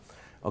 1.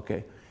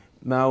 Okay.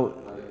 Now,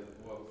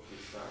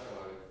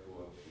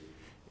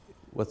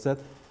 what's that?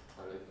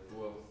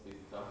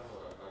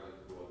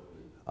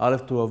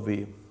 Aleph 2 of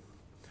V.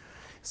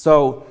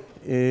 So,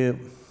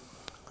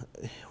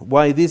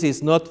 why this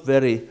is not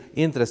very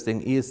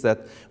interesting is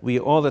that we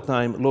all the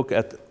time look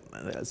at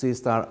C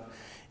star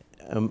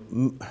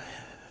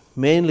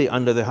mainly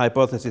under the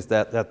hypothesis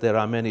that there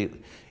are many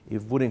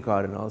wooden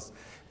cardinals,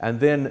 and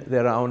then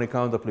there are only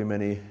countably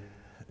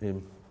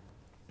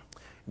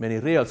many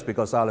reals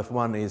because Aleph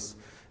 1 is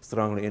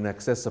strongly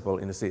inaccessible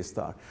in the C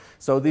star.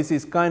 So this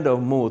is kind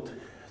of moot,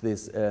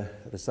 this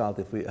result,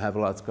 if we have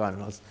large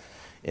cardinals.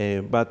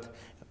 But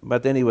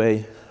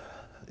anyway,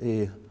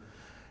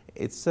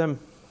 it's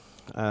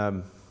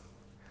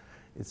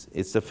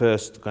the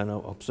first kind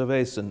of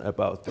observation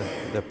about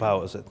the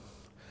power set.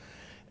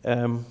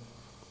 I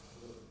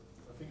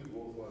think it's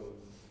worthwhile.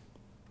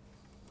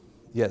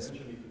 Yes.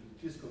 It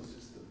is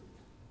consistent.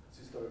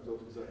 C star is not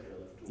exactly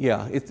Aleph 2.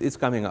 Yeah, it's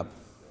coming up.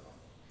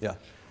 Yeah.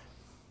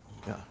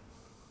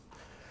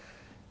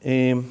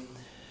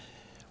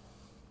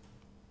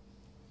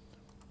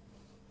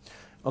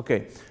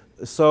 Okay,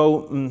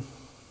 so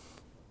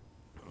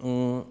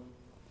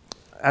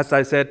as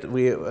I said,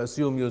 we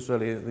assume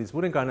usually these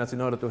wooden cardinals in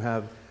order to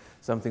have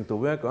something to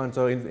work on.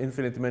 So in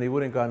infinitely many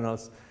wooden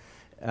cardinals,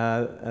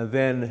 and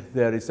then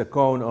there is a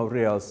cone of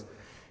reals.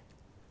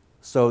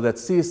 So that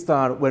C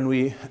star, when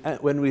we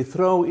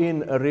throw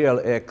in a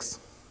real x,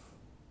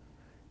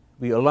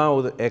 we allow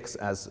the x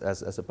as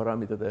a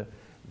parameter there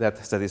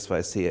that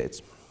satisfies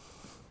CH.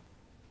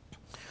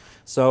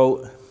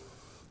 So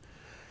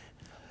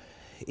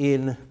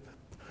in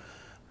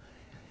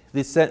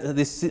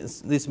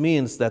this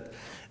means that,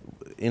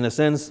 in a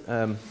sense,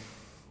 I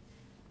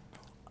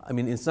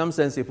mean, in some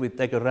sense, if we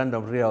take a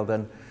random real,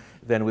 then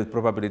with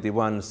probability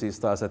 1, C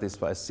star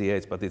satisfies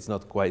CH, but it's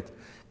not quite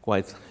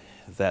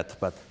that.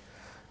 But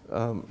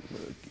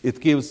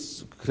it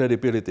gives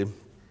credibility.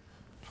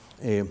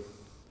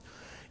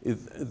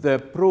 The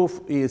proof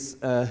is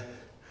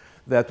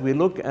that we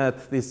look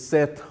at this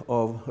set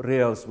of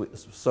reals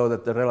so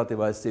that the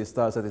relativized C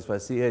star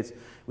satisfies CH.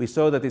 We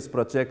show that it's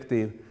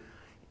projective,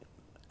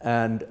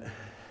 and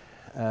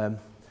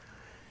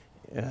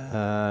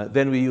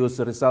Then we use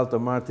the result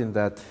of Martin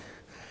that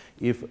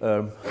if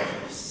a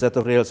set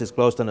of reals is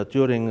closed under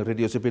Turing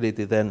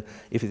reducibility, then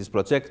if it is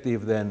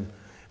projective, then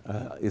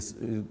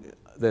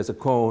there's a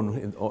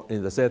cone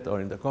in the set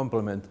or in the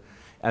complement.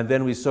 And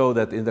then we show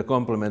that in the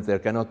complement there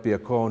cannot be a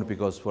cone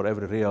because for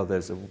every real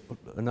there's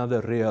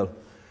another real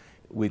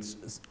which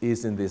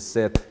is in this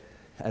set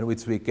and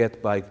which we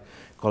get by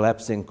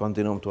collapsing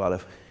continuum to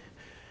Aleph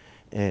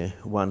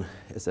 1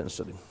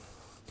 essentially.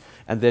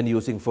 And then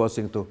using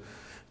forcing to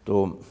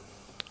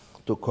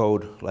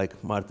code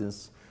like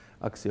Martin's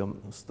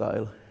axiom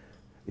style,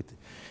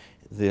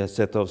 the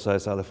set of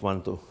size Aleph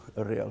 1 to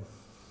a real.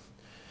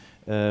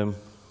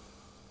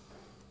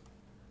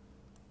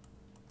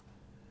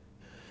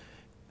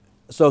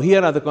 So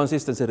here are the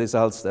consistency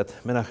results that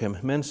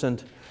Menachem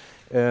mentioned.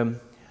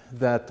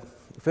 That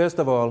first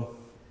of all,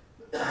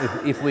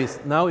 if we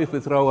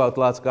throw out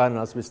large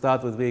cardinals, we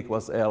start with V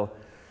equals L,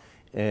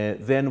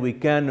 then we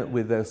can,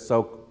 with the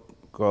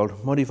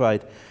so-called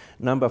modified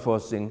number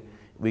forcing,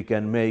 we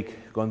can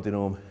make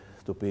continuum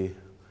to be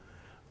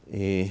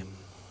a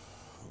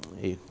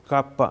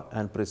kappa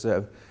and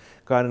preserve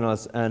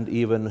cardinals, and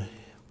even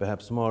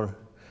perhaps more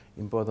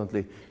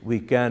importantly, we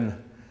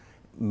can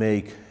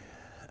make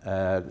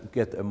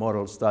get a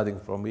model starting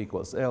from V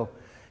equals L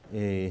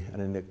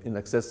and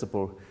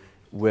inaccessible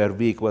where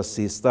V equals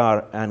C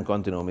star and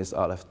continuum is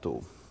Aleph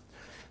 2.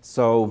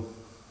 So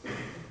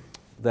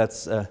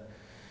that's a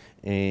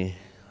Continuum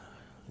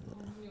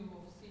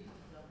of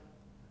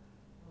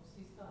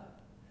C star.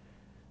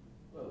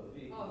 Well,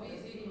 V. Oh, V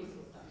is equal to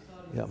star,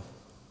 sorry. yeah.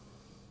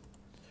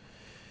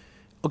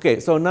 Okay,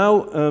 so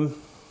now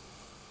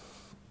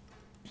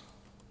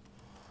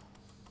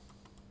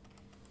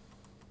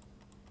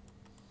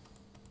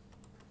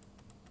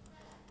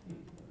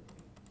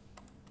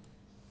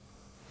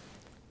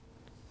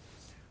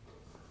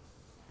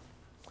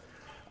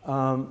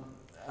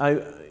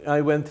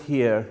I went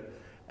here,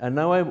 and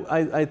now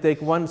I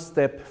take one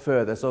step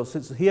further. So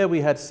since here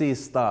we had C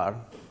star,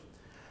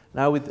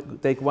 now we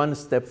take one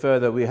step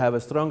further. We have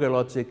a stronger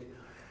logic.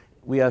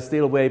 We are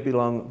still way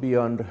below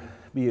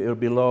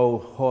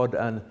Hod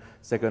and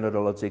second order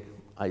logic,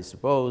 I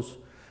suppose.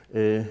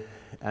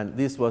 And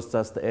this was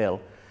just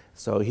L.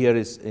 So here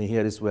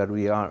is where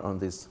we are on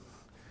this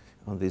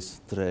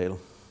trail.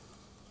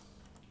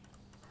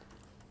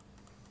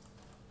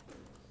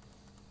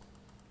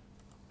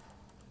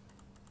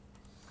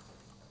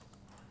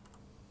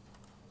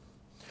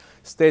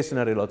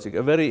 Stationary logic,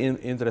 a very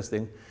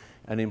interesting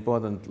and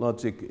important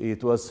logic.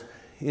 It was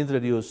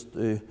introduced,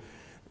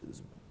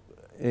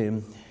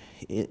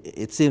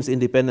 it seems,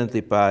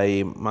 independently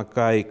by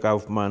Mackay,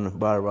 Kaufman,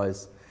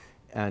 Barwise,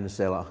 and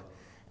Sela.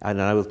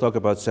 And I will talk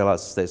about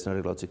Sela's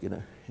stationary logic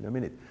in a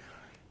minute.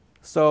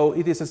 So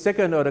it is a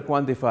second order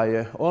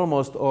quantifier.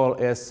 Almost all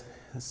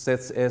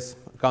sets S,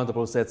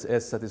 countable sets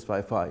S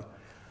satisfy phi.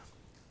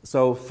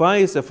 So phi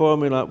is a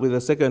formula with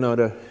a second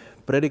order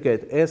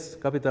predicate S,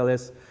 capital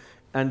S.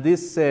 And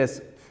this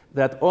says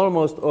that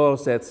almost all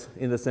sets,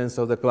 in the sense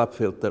of the club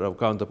filter of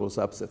countable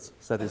subsets,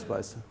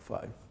 satisfies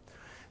phi.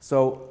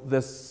 So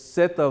the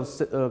set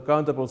of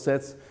countable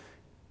sets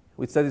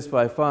which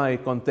satisfy phi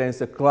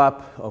contains a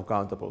club of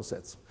countable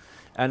sets.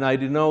 And I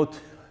denote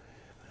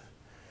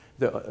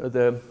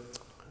the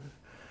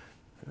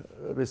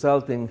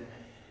resulting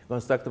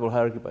constructible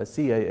hierarchy by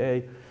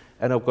CAA,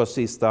 and of course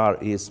C star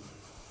is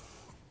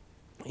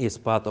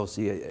part of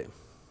CAA.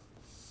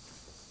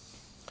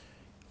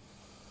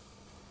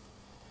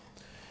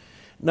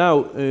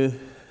 Now, is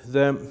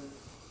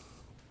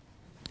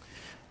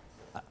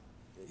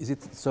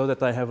it so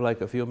that I have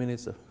like a few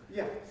minutes?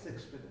 Yeah, 6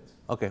 minutes.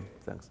 Okay,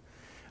 thanks.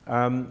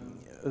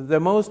 The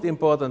most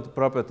important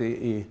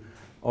property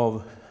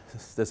of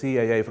the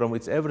CAA, from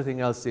which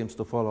everything else seems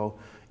to follow,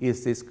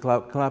 is this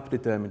club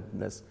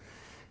determinedness.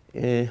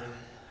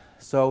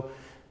 So,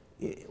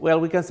 well,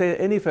 we can say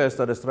any first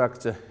order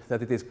structure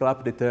that it is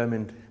club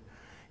determined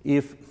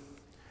if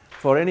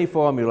for any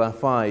formula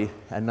phi,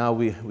 and now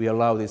we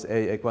allow this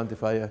AA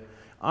quantifier,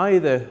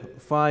 either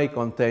phi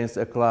contains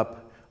a club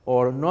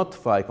or not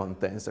phi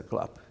contains a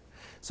club.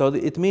 So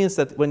it means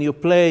that when you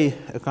play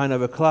a kind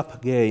of a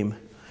club game,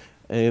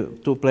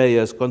 two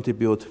players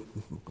contribute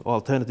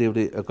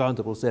alternatively a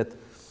countable set,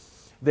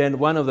 then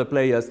one of the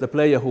players, the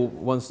player who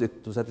wants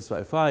it to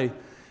satisfy phi,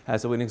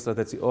 has a winning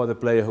strategy, or the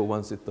player who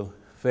wants it to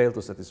fail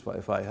to satisfy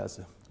phi has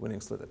a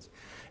winning strategy.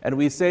 And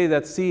we say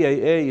that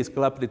CAA is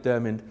club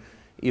determined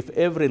if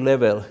every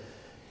level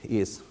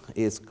is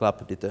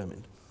club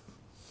determined.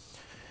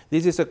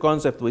 This is a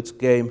concept which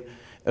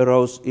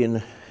arose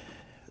in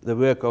the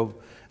work of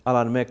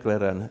Alan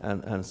Meckler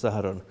and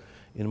Saharon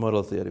in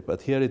model theory,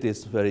 but here it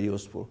is very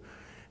useful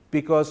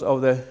because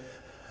of the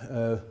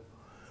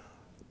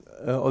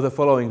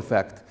following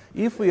fact.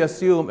 If we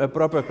assume a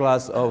proper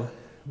class of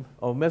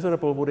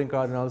measurable Woodin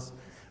cardinals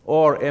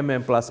or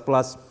MM++,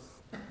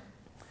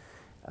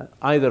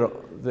 either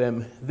of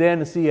them,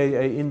 then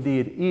CAA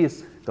indeed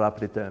is club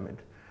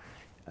determined.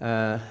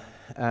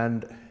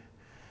 And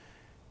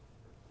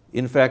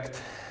in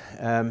fact,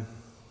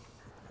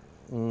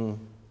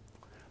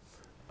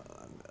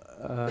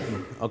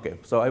 okay,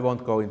 so I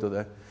won't go into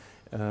the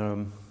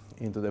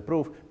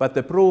proof, but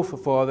the proof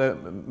for the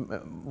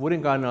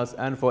Woodin cardinals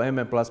and for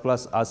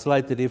MM++ are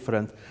slightly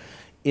different.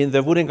 In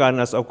the Woodin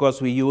cardinals, of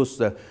course, we use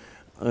the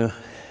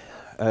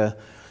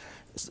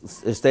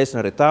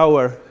stationary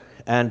tower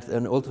and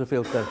an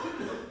ultrafilter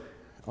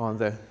on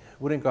the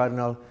Woodin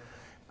cardinal.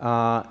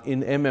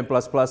 In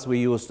MM++, we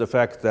use the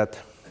fact that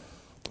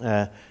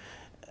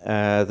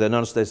the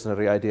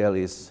non-stationary ideal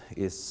is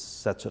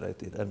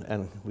saturated,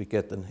 and we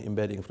get an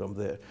embedding from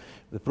there.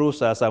 The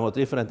proofs are somewhat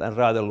different and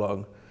rather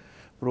long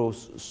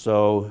proofs.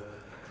 So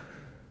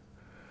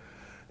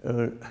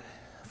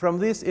from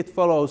this, it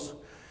follows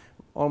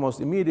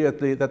almost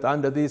immediately that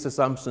under these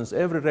assumptions,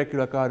 every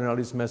regular cardinal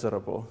is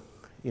measurable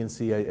in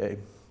CAA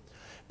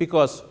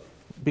because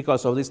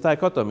of this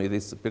dichotomy,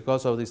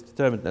 because of this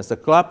determinateness. The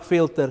club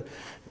filter,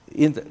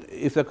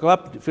 if the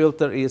club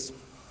filter is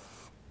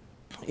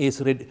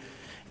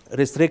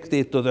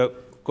restricted to the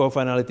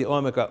cofinality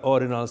omega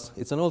ordinals,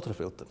 it's an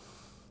ultrafilter.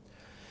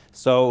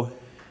 So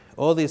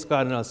all these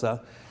cardinals are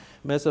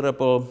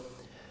measurable,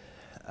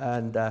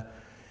 and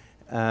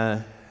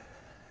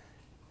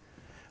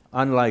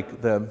unlike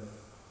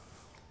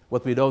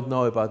what we don't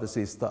know about the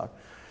C star.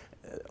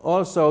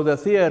 Also, the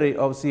theory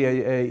of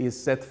CAA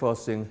is set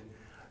forcing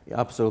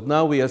absolute.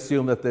 Now we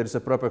assume that there is a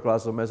proper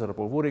class of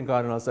measurable Woodin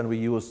cardinals, and we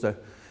use the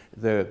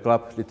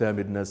club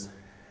determinateness,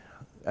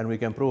 and we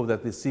can prove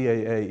that the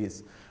CAA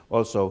is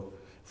also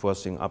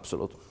forcing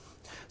absolute.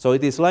 So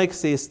it is like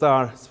C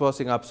star, it's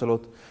forcing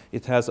absolute.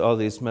 It has all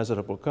these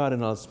measurable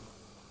cardinals.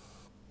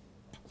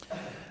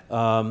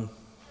 And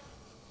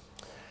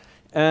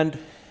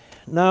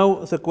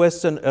now the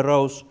question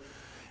arose,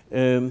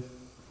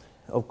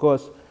 of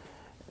course,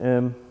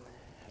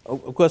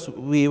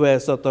 we were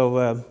sort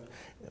of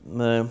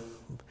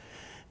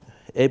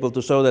able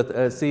to show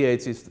that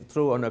CH is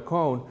true on a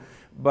cone,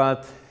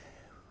 but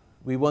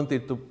we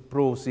wanted to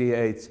prove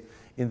CH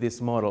in this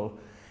model.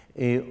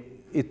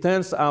 It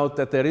turns out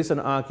that there is an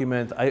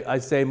argument. I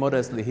say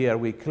modestly here,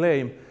 we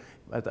claim,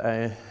 but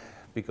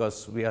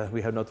because we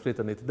have not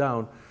written it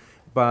down,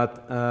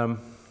 but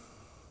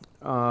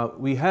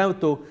we have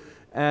to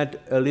add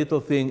a little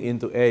thing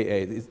into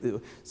AA.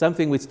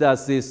 Something which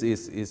does this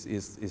is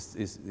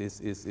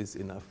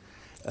enough.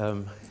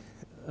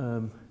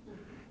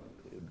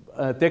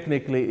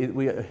 Technically,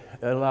 we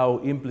allow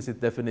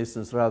implicit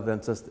definitions rather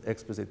than just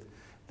explicit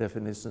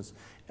definitions.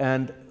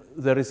 And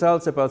the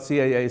results about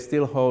CAA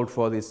still hold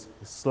for this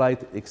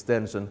slight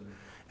extension.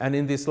 And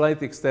in this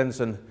slight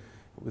extension,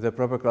 with a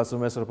proper class of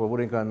measurable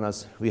Woodin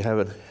cardinals, we have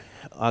an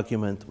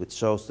argument which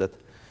shows that,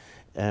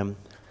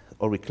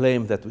 or we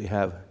claim that we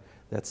have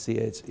that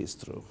CH is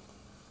true.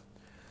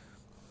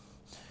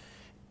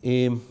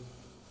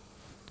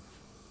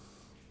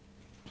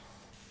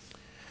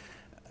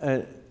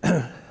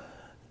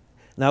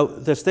 Now,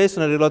 the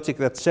stationary logic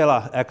that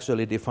Shela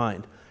actually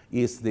defined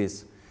is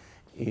this.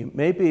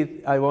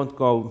 Maybe I won't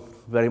go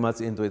very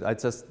much into it. I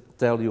just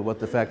tell you what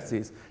the facts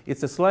is.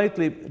 It's a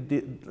slightly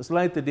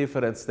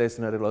different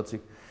stationary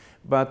logic,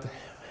 but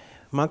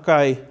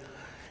Mackay,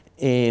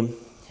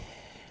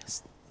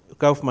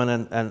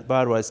 Kaufman and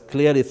Barwise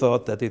clearly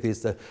thought that it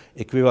is the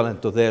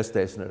equivalent to their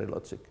stationary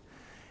logic.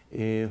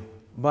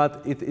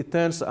 But it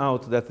turns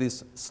out that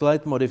this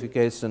slight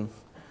modification,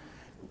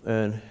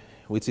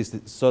 which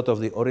is sort of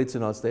the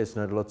original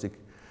stationary logic,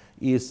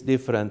 is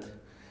different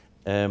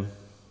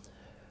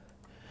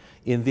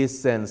in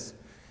this sense,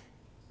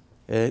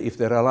 if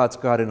there are large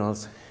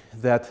cardinals,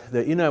 that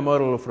the inner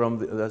model from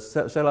the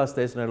Shela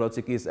stationary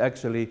logic is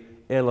actually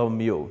L of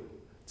mu,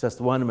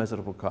 just one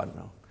measurable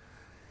cardinal.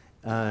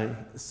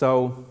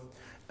 So,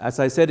 as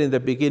I said in the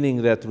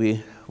beginning, that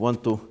we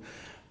want to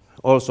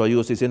also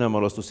use these inner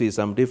models to see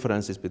some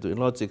differences between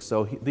logics.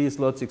 So these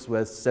logics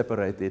were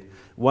separated.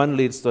 One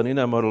leads to an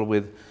inner model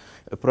with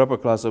a proper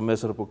class of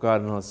measurable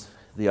cardinals,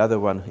 the other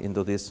one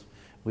into this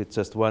with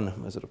just one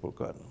measurable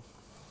cardinal.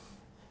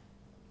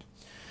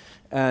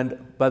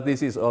 But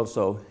this is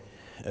also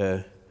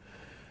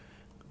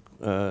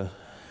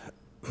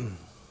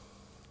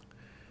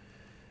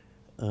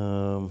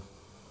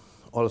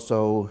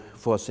also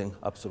forcing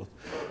absolute.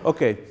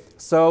 Okay,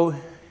 so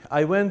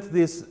I went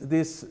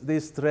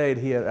this trade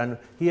here, and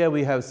here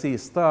we have C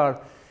star,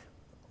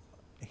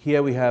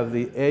 here we have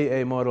the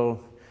AA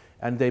model,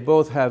 and they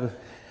both have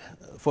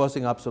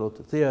forcing absolute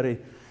theory,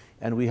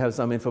 and we have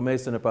some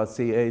information about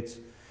CH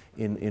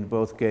in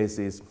both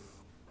cases,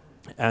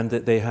 and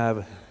they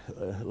have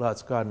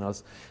large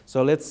cardinals.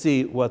 So let's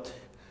see what,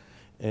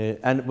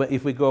 and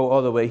if we go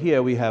all the way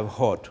here, we have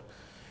hot.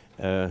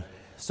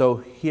 So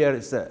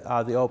here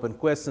are the open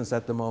questions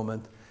at the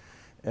moment,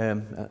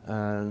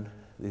 and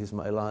this is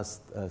my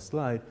last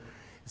slide.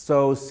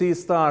 So C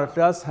star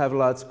does have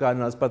large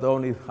cardinals, but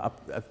only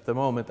at the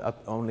moment,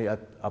 only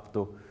up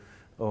to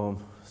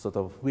sort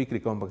of weakly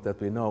compact that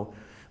we know.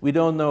 We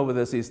don't know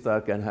whether C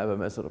star can have a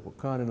measurable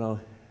cardinal,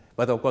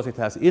 but of course it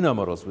has inner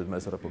models with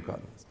measurable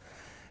cardinals.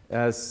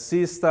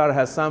 C star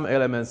has some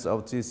elements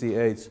of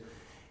GCH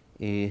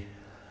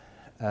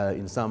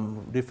in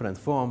some different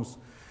forms,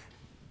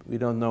 we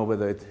don't know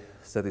whether it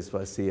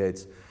satisfies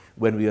CH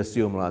when we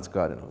assume large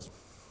cardinals.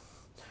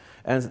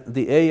 And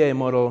the AA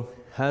model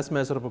has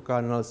measurable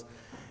cardinals.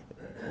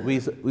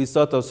 We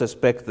sort of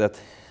suspect that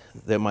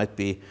there might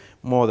be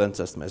more than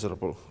just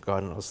measurable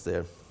cardinals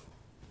there.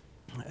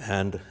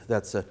 And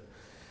that's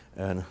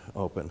an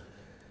open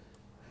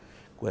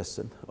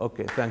question.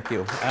 Okay, thank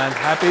you. And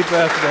happy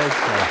birthday.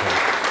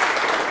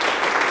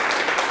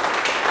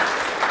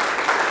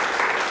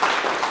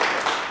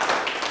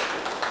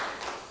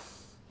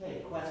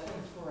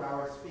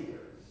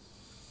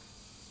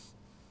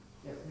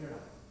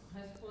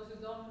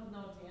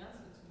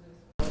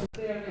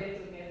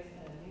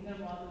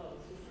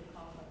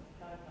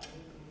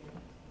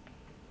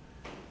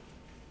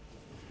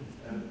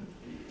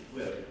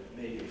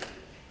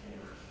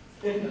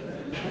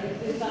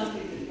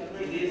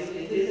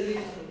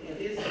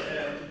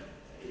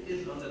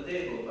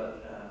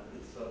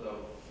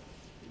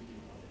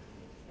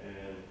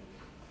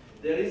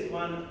 There is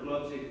one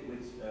logic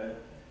which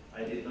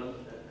I did not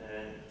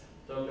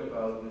talk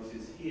about, which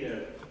is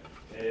here,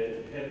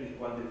 Hertz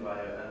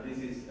quantifier, and this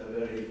is a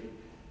very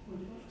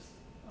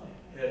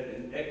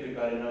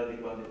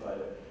equicardinality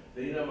quantifier.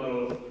 The inner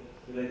model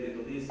related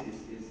to this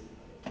is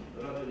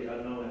relatively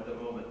unknown at the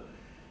moment,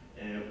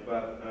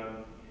 but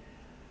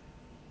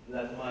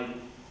that might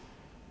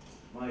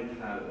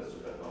have a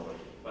supernova.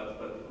 But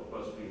of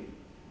course we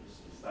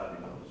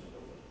starting on the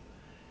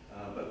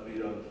supernova, but we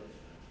don't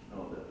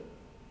know that.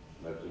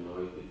 But you know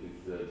if it is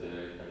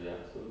generically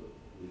absolute?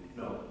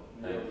 No,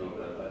 we don't know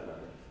that.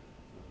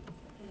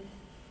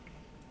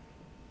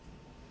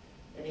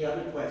 Any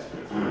other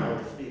questions for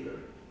our speaker?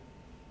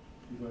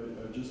 If I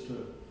just a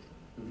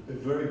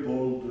very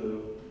bold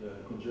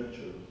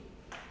conjecture,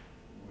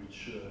 which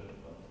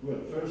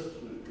well, first a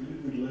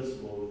little bit less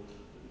bold.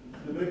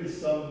 There may be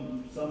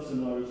some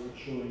scenarios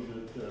showing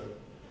that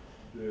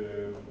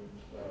in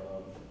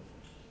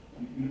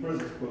the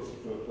presence, of course,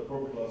 of a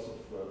proper class of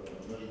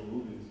measurable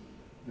loopings,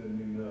 then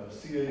in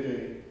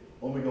CAA,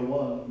 omega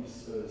 1 is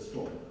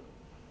strong.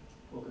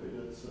 Okay,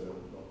 that's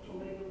not true.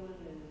 Omega 1 is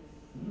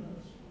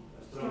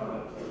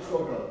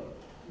Strong.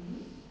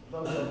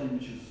 Not something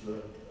which is,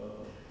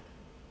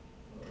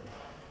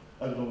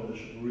 I don't know whether I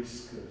should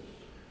risk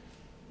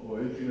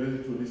or anything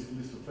related to a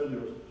list of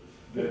failures,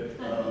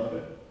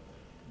 that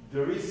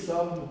there is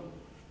some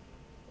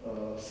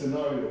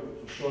scenario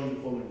for showing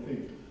the following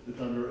thing, that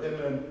under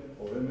MM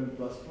or MM++,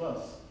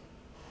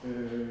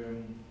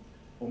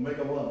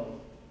 omega 1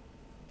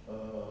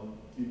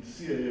 in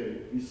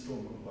CAA is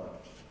strong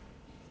compact.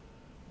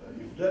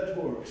 If that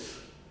works,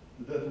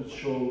 that would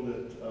show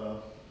that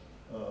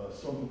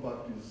strong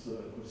compact is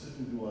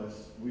consistency-wise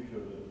weaker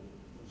than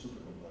super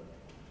compact.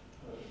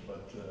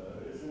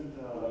 Isn't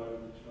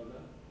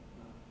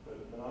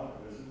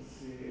isn't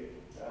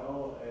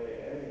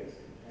CLAA is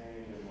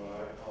contained in what I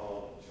call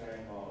chain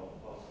model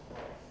plus.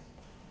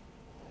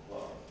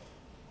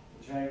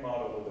 The chain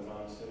model with a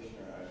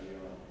non-stationary idea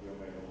on the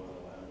omega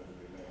 1 lambda to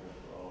be made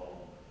for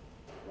all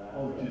lambda.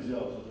 Oh, it is,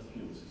 yeah, so that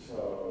kills it. So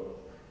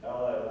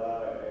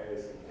LAA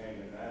is contained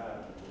in that, and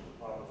with the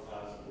proper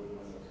class of wood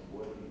limits and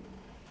wooden,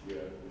 you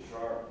have the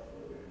sharp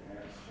or the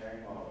enhanced chain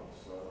model.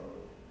 So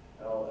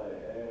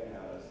LAA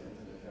has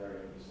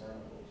infinitarian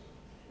discernibles.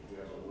 If you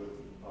have a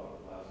wooden proper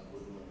class of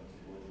wood limits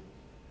and wooden.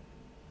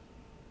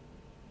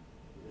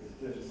 Because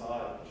it's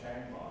inside the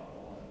chain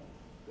model, and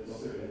this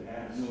is an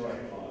enhanced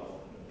chain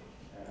model.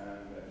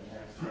 And the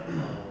enhanced chain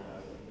model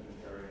has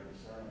infinitarian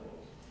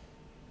discernibles.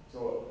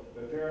 So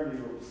the theorem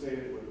you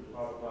stated with the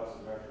proper class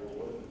of measurable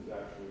wooden is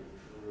actually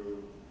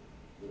true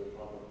with a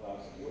proper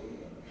class of wooden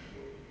limits.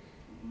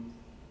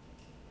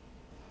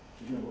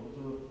 Again, what was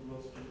the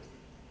last statement?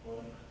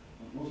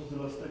 What was the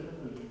last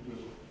statement? I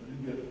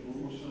didn't get it. What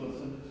was the last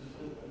sentence?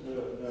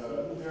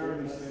 The theorem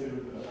you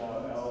stated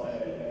about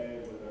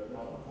LAA with a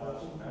proper class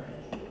of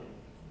measurable wooden.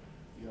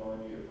 You only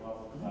need a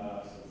proper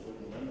class of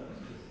wooden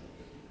limits.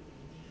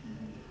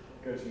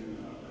 Because you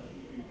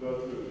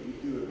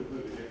do a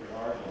completely different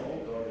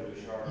argument. You go to the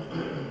sharp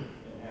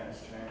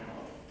enhanced chain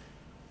model.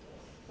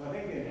 So I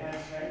think the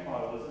enhanced chain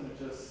model, isn't it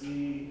just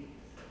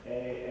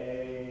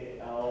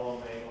CAA L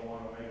omega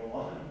 1 omega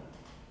 1?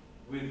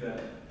 With the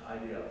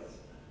ideals.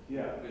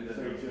 Yeah, With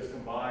so you just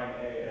combine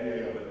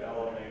AA with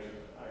L omega.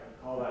 I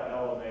call that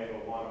L omega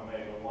 1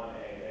 omega 1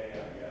 AA, I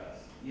guess.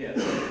 Yes.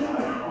 I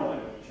call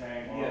it chain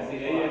model. Yes, the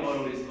AA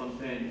model is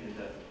contained in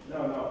that. No,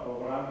 but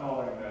what I'm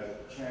calling the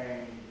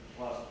chain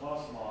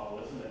plus model,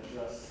 isn't it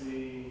just C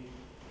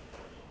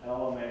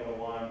L omega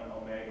 1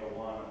 omega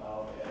 1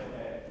 of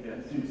AA?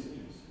 Yes.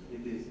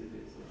 It is.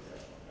 Okay.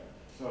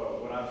 So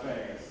what I'm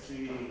saying is C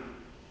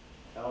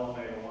L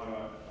omega 1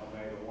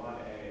 omega 1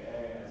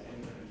 AA has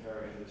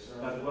infinitarian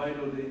discernibles. But why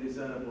do the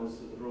discernibles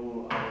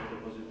rule out the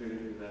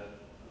possibility that?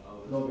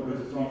 No, because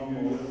it's all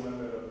wooden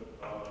limit of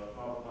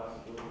proper class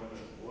of wooden limit is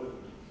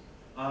wooden.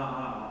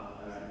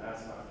 And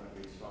that's not going to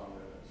be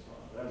stronger than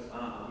strong. That's,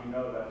 we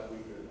know that's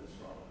weaker than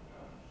strong.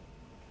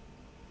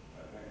 I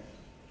think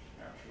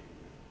actually.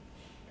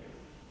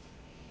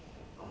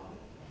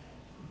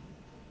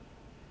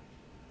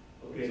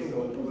 Okay, so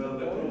well,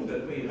 the proof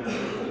that we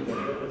have.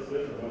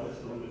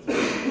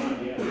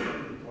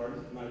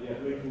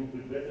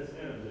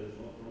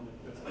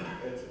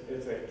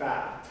 It's a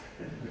fact.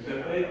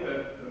 The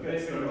paper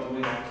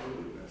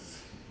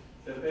Absoluteness.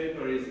 the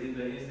paper is in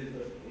the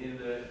Institute, in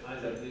the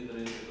Isaac Newton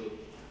Institute